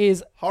 this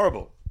is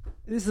horrible.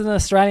 This is an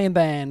Australian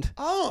band.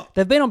 Oh.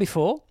 They've been on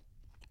before,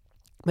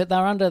 but they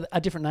were under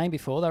a different name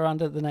before. They were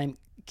under the name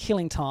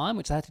Killing Time,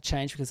 which they had to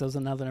change because there was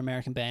another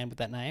American band with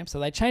that name. So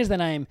they changed their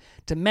name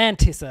to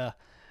Mantissa.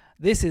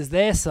 This is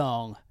their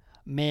song,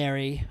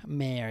 Mary,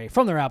 Mary,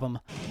 from their album,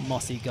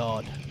 Mossy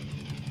God.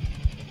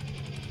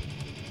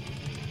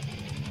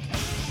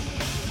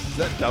 Is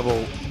that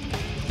double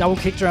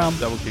kick drum?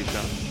 Double kick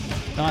drum.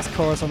 Nice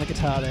chorus on the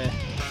guitar there.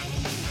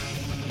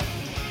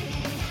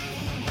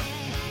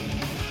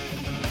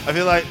 I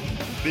feel like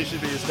this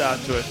should be a start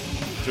to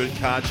a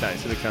car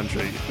chase in the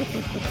country.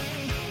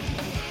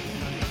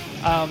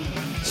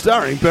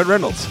 Starring Burt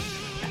Reynolds.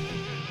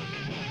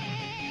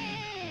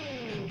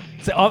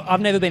 So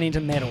I've never been into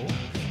metal.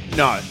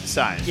 No,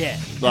 same. Yeah.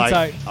 Like,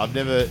 and so, I've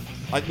never...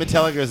 Like,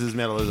 Metallica is as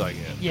metal as I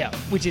get. yeah,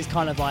 which is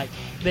kind of like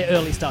their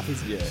early stuff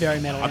is very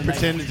metal. I and they-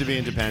 pretended to be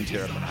into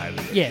Pantera, but I hated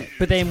it. Yeah,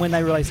 but then when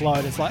they release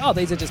Load, it's like, oh,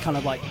 these are just kind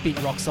of like big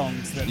rock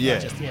songs that Yeah.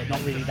 are just,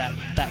 not really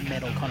that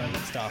metal kind of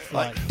stuff.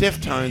 Like,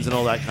 Deftones and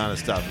all that kind of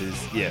stuff is,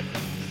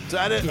 So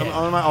I had Yeah.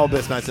 one of my old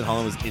best mates in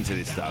Holland was into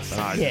this stuff.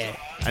 And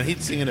and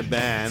he'd sing in a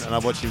band, and I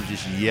watched him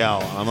just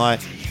yell. And I'm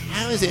like,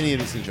 how is any of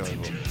this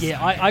enjoyable?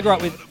 Yeah, I grew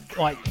up with,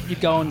 like,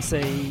 you'd go and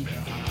see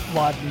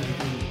live music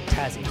in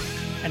Tassie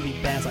and be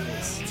bands like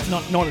this. It's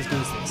not as good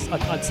as this.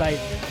 I'd say,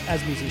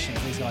 as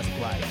musicians, these guys are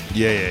great.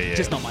 Yeah.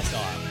 Just not my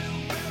style.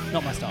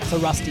 Not my style. So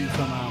Rusty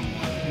from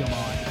Your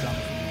Mind, the drummer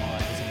from Your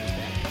Mind, was in this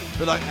band.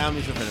 But like our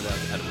mutual friend about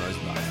Adam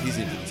Rosenbach, he's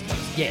into this kind of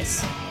stuff.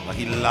 Yes. Like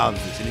he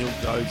loves this, and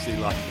he'll go see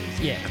live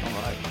music. Yeah. And I'm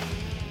like,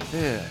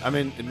 yeah. I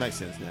mean, it makes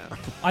sense now.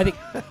 I think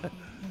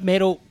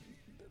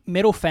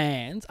metal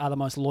fans are the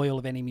most loyal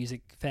of any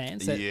music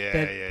fans.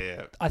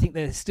 Yeah. I think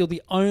they're still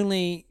the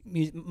only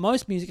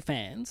most music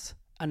fans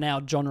are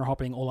now genre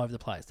hopping all over the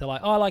place. They're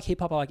like, oh, I like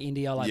hip hop, I like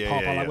indie, I like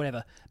pop, I like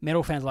whatever.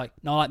 Metal fans are like,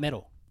 no, I like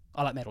metal.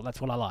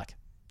 That's what I like.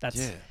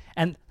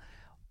 And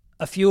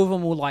a few of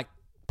them will like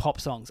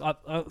pop songs.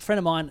 A friend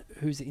of mine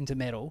who's into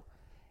metal,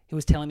 he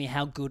was telling me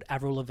how good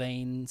Avril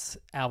Lavigne's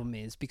album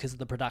is because of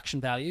the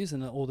production values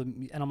and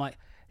and I'm like,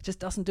 it just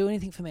doesn't do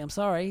anything for me. I'm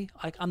sorry.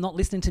 I'm not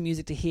listening to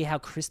music to hear how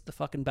crisp the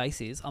fucking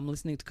bass is. I'm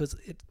listening because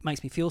it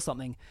makes me feel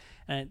something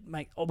and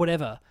or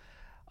whatever.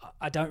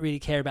 I don't really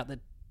care about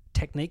the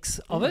techniques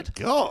of it.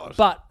 God.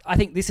 But I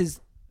think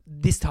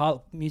this type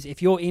of music,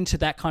 if you're into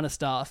that kind of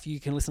stuff, you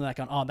can listen to that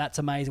going, oh, that's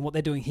amazing, what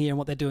they're doing here and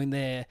what they're doing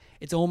there.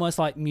 It's almost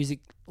like music,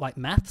 like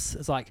maths.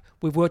 It's like,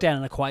 we've worked out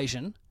an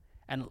equation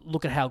and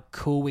look at how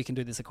cool we can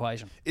do this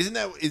equation.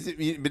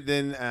 But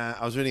then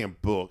I was reading a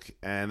book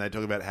and they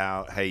talk about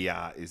how Hey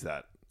Ya is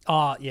that.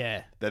 Oh,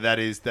 yeah. That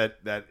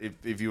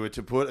if you were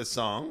to put a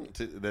song,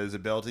 there's a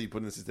belter you put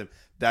in the system,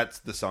 that's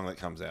the song that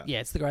comes out. Yeah,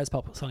 it's the greatest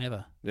pop song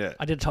ever. Yeah.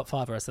 I did a top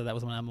 5 where I said that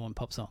was my number one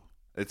pop song.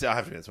 I have to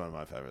admit, it's one of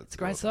my favourites. It's a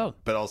great song.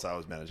 But also, I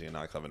was managing a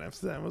nightclub in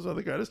Amsterdam. It was one of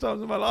the greatest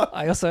times of my life.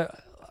 I also,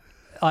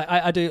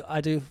 I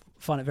do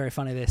find it very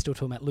funny they're still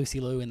talking about Lucy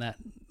Liu in that.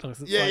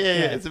 Yeah.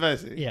 It's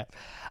amazing. Yeah.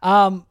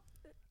 And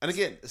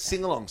again, a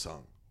sing-along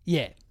song.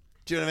 Yeah.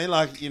 Do you know what I mean?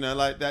 Like,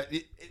 like that.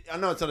 I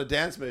know it's not a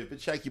dance move,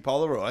 but shake your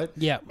Polaroid.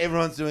 Yeah.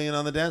 Everyone's doing it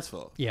on the dance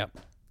floor. Yeah.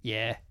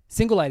 Yeah.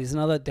 Single Lady is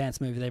another dance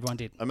move that everyone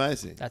did.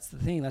 Amazing. That's the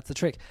thing. That's the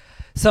trick.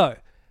 So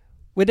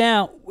we're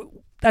now.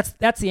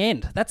 That's the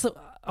end.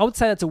 I would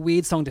say that's a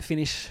weird song to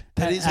finish.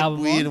 That is a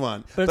weird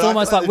one. But it's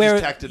almost like where are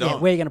you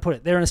going to put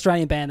it? They're an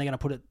Australian band. They're going to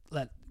put it.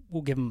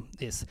 We'll give them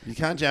this. You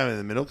can't jam it in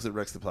the middle because it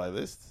wrecks the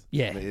playlist.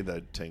 Yeah. I mean,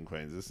 though Teen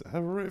Queens is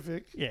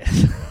horrific. Yeah.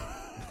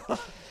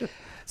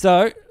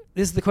 So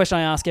this is the question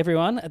I ask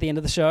everyone at the end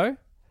of the show.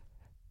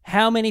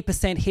 How many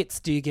 % hits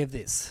do you give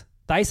this?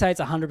 They say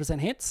it's 100%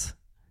 hits.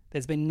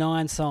 There's been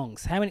 9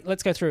 songs. How many?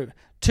 Let's go through.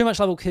 Too Much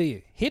Love Will Kill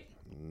You. Hit?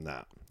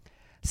 Nah.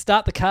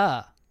 Start the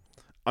Car.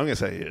 I'm going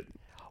to say hit.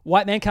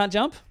 White Man Can't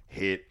Jump.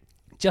 Hit.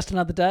 Just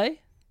Another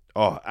Day.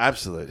 Oh,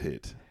 absolute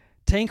hit.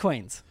 Teen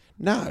Queens.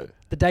 No.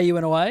 The Day You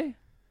Went Away.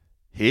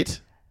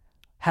 Hit.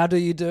 How Do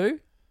You Do?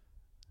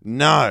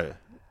 No.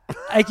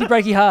 Achy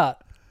Breaky Heart.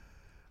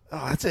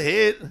 Oh, that's a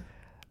hit.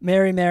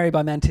 Mary Mary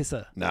by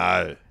Mantissa.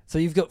 No. So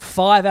you've got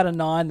 5 out of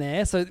 9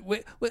 there. So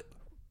we're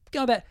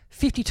going about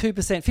 52%,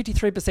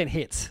 53%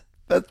 hits.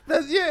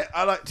 That's yeah.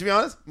 To be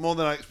honest, more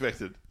than I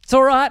expected. It's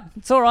all right.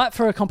 It's all right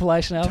for a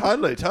compilation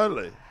album.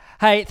 Totally.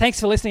 Hey, thanks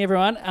for listening,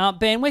 everyone.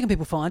 Ben, where can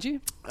people find you?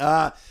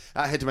 Head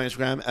to my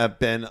Instagram,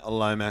 Ben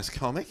Lomas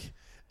Comic.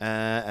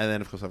 And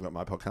then, of course, I've got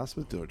my podcast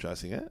with Do It Joe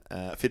Singer,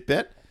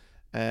 Fitbet.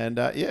 And,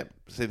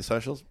 see the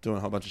socials, doing a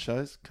whole bunch of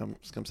shows. Come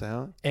say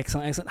hi.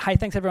 Excellent. Hey,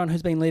 thanks, everyone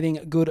who's been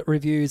leaving good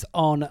reviews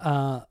on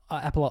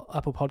Apple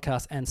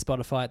Podcasts and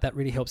Spotify. That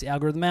really helps the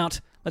algorithm out.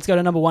 Let's go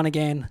to number 1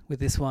 again with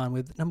this one,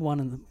 with number one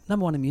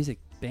in music,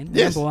 Ben.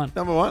 Yes, number one.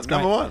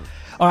 Number one.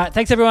 All right,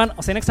 thanks, everyone.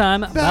 I'll see you next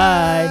time.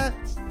 Bye.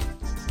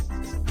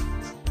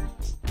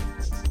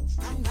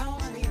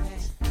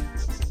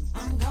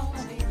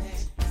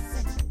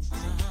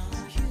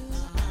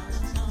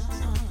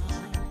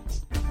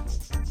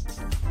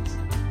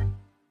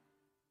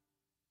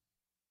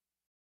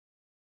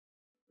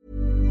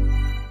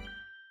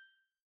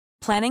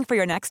 Planning for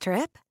your next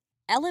trip?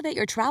 Elevate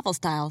your travel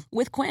style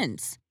with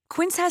Quince.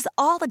 Quince has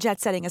all the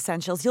jet-setting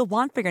essentials you'll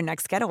want for your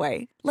next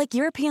getaway, like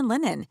European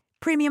linen,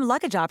 premium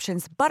luggage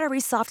options, buttery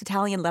soft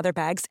Italian leather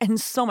bags,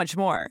 and so much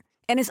more.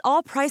 And is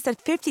all priced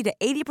at 50 to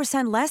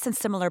 80% less than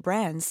similar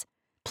brands.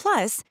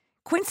 Plus,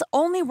 Quince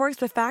only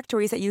works with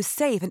factories that use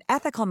safe and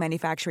ethical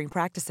manufacturing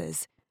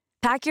practices.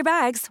 Pack your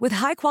bags with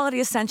high-quality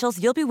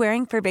essentials you'll be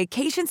wearing for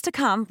vacations to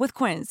come with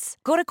Quince.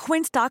 Go to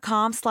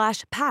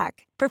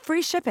quince.com/pack for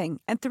free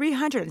shipping and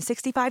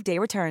 365-day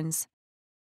returns.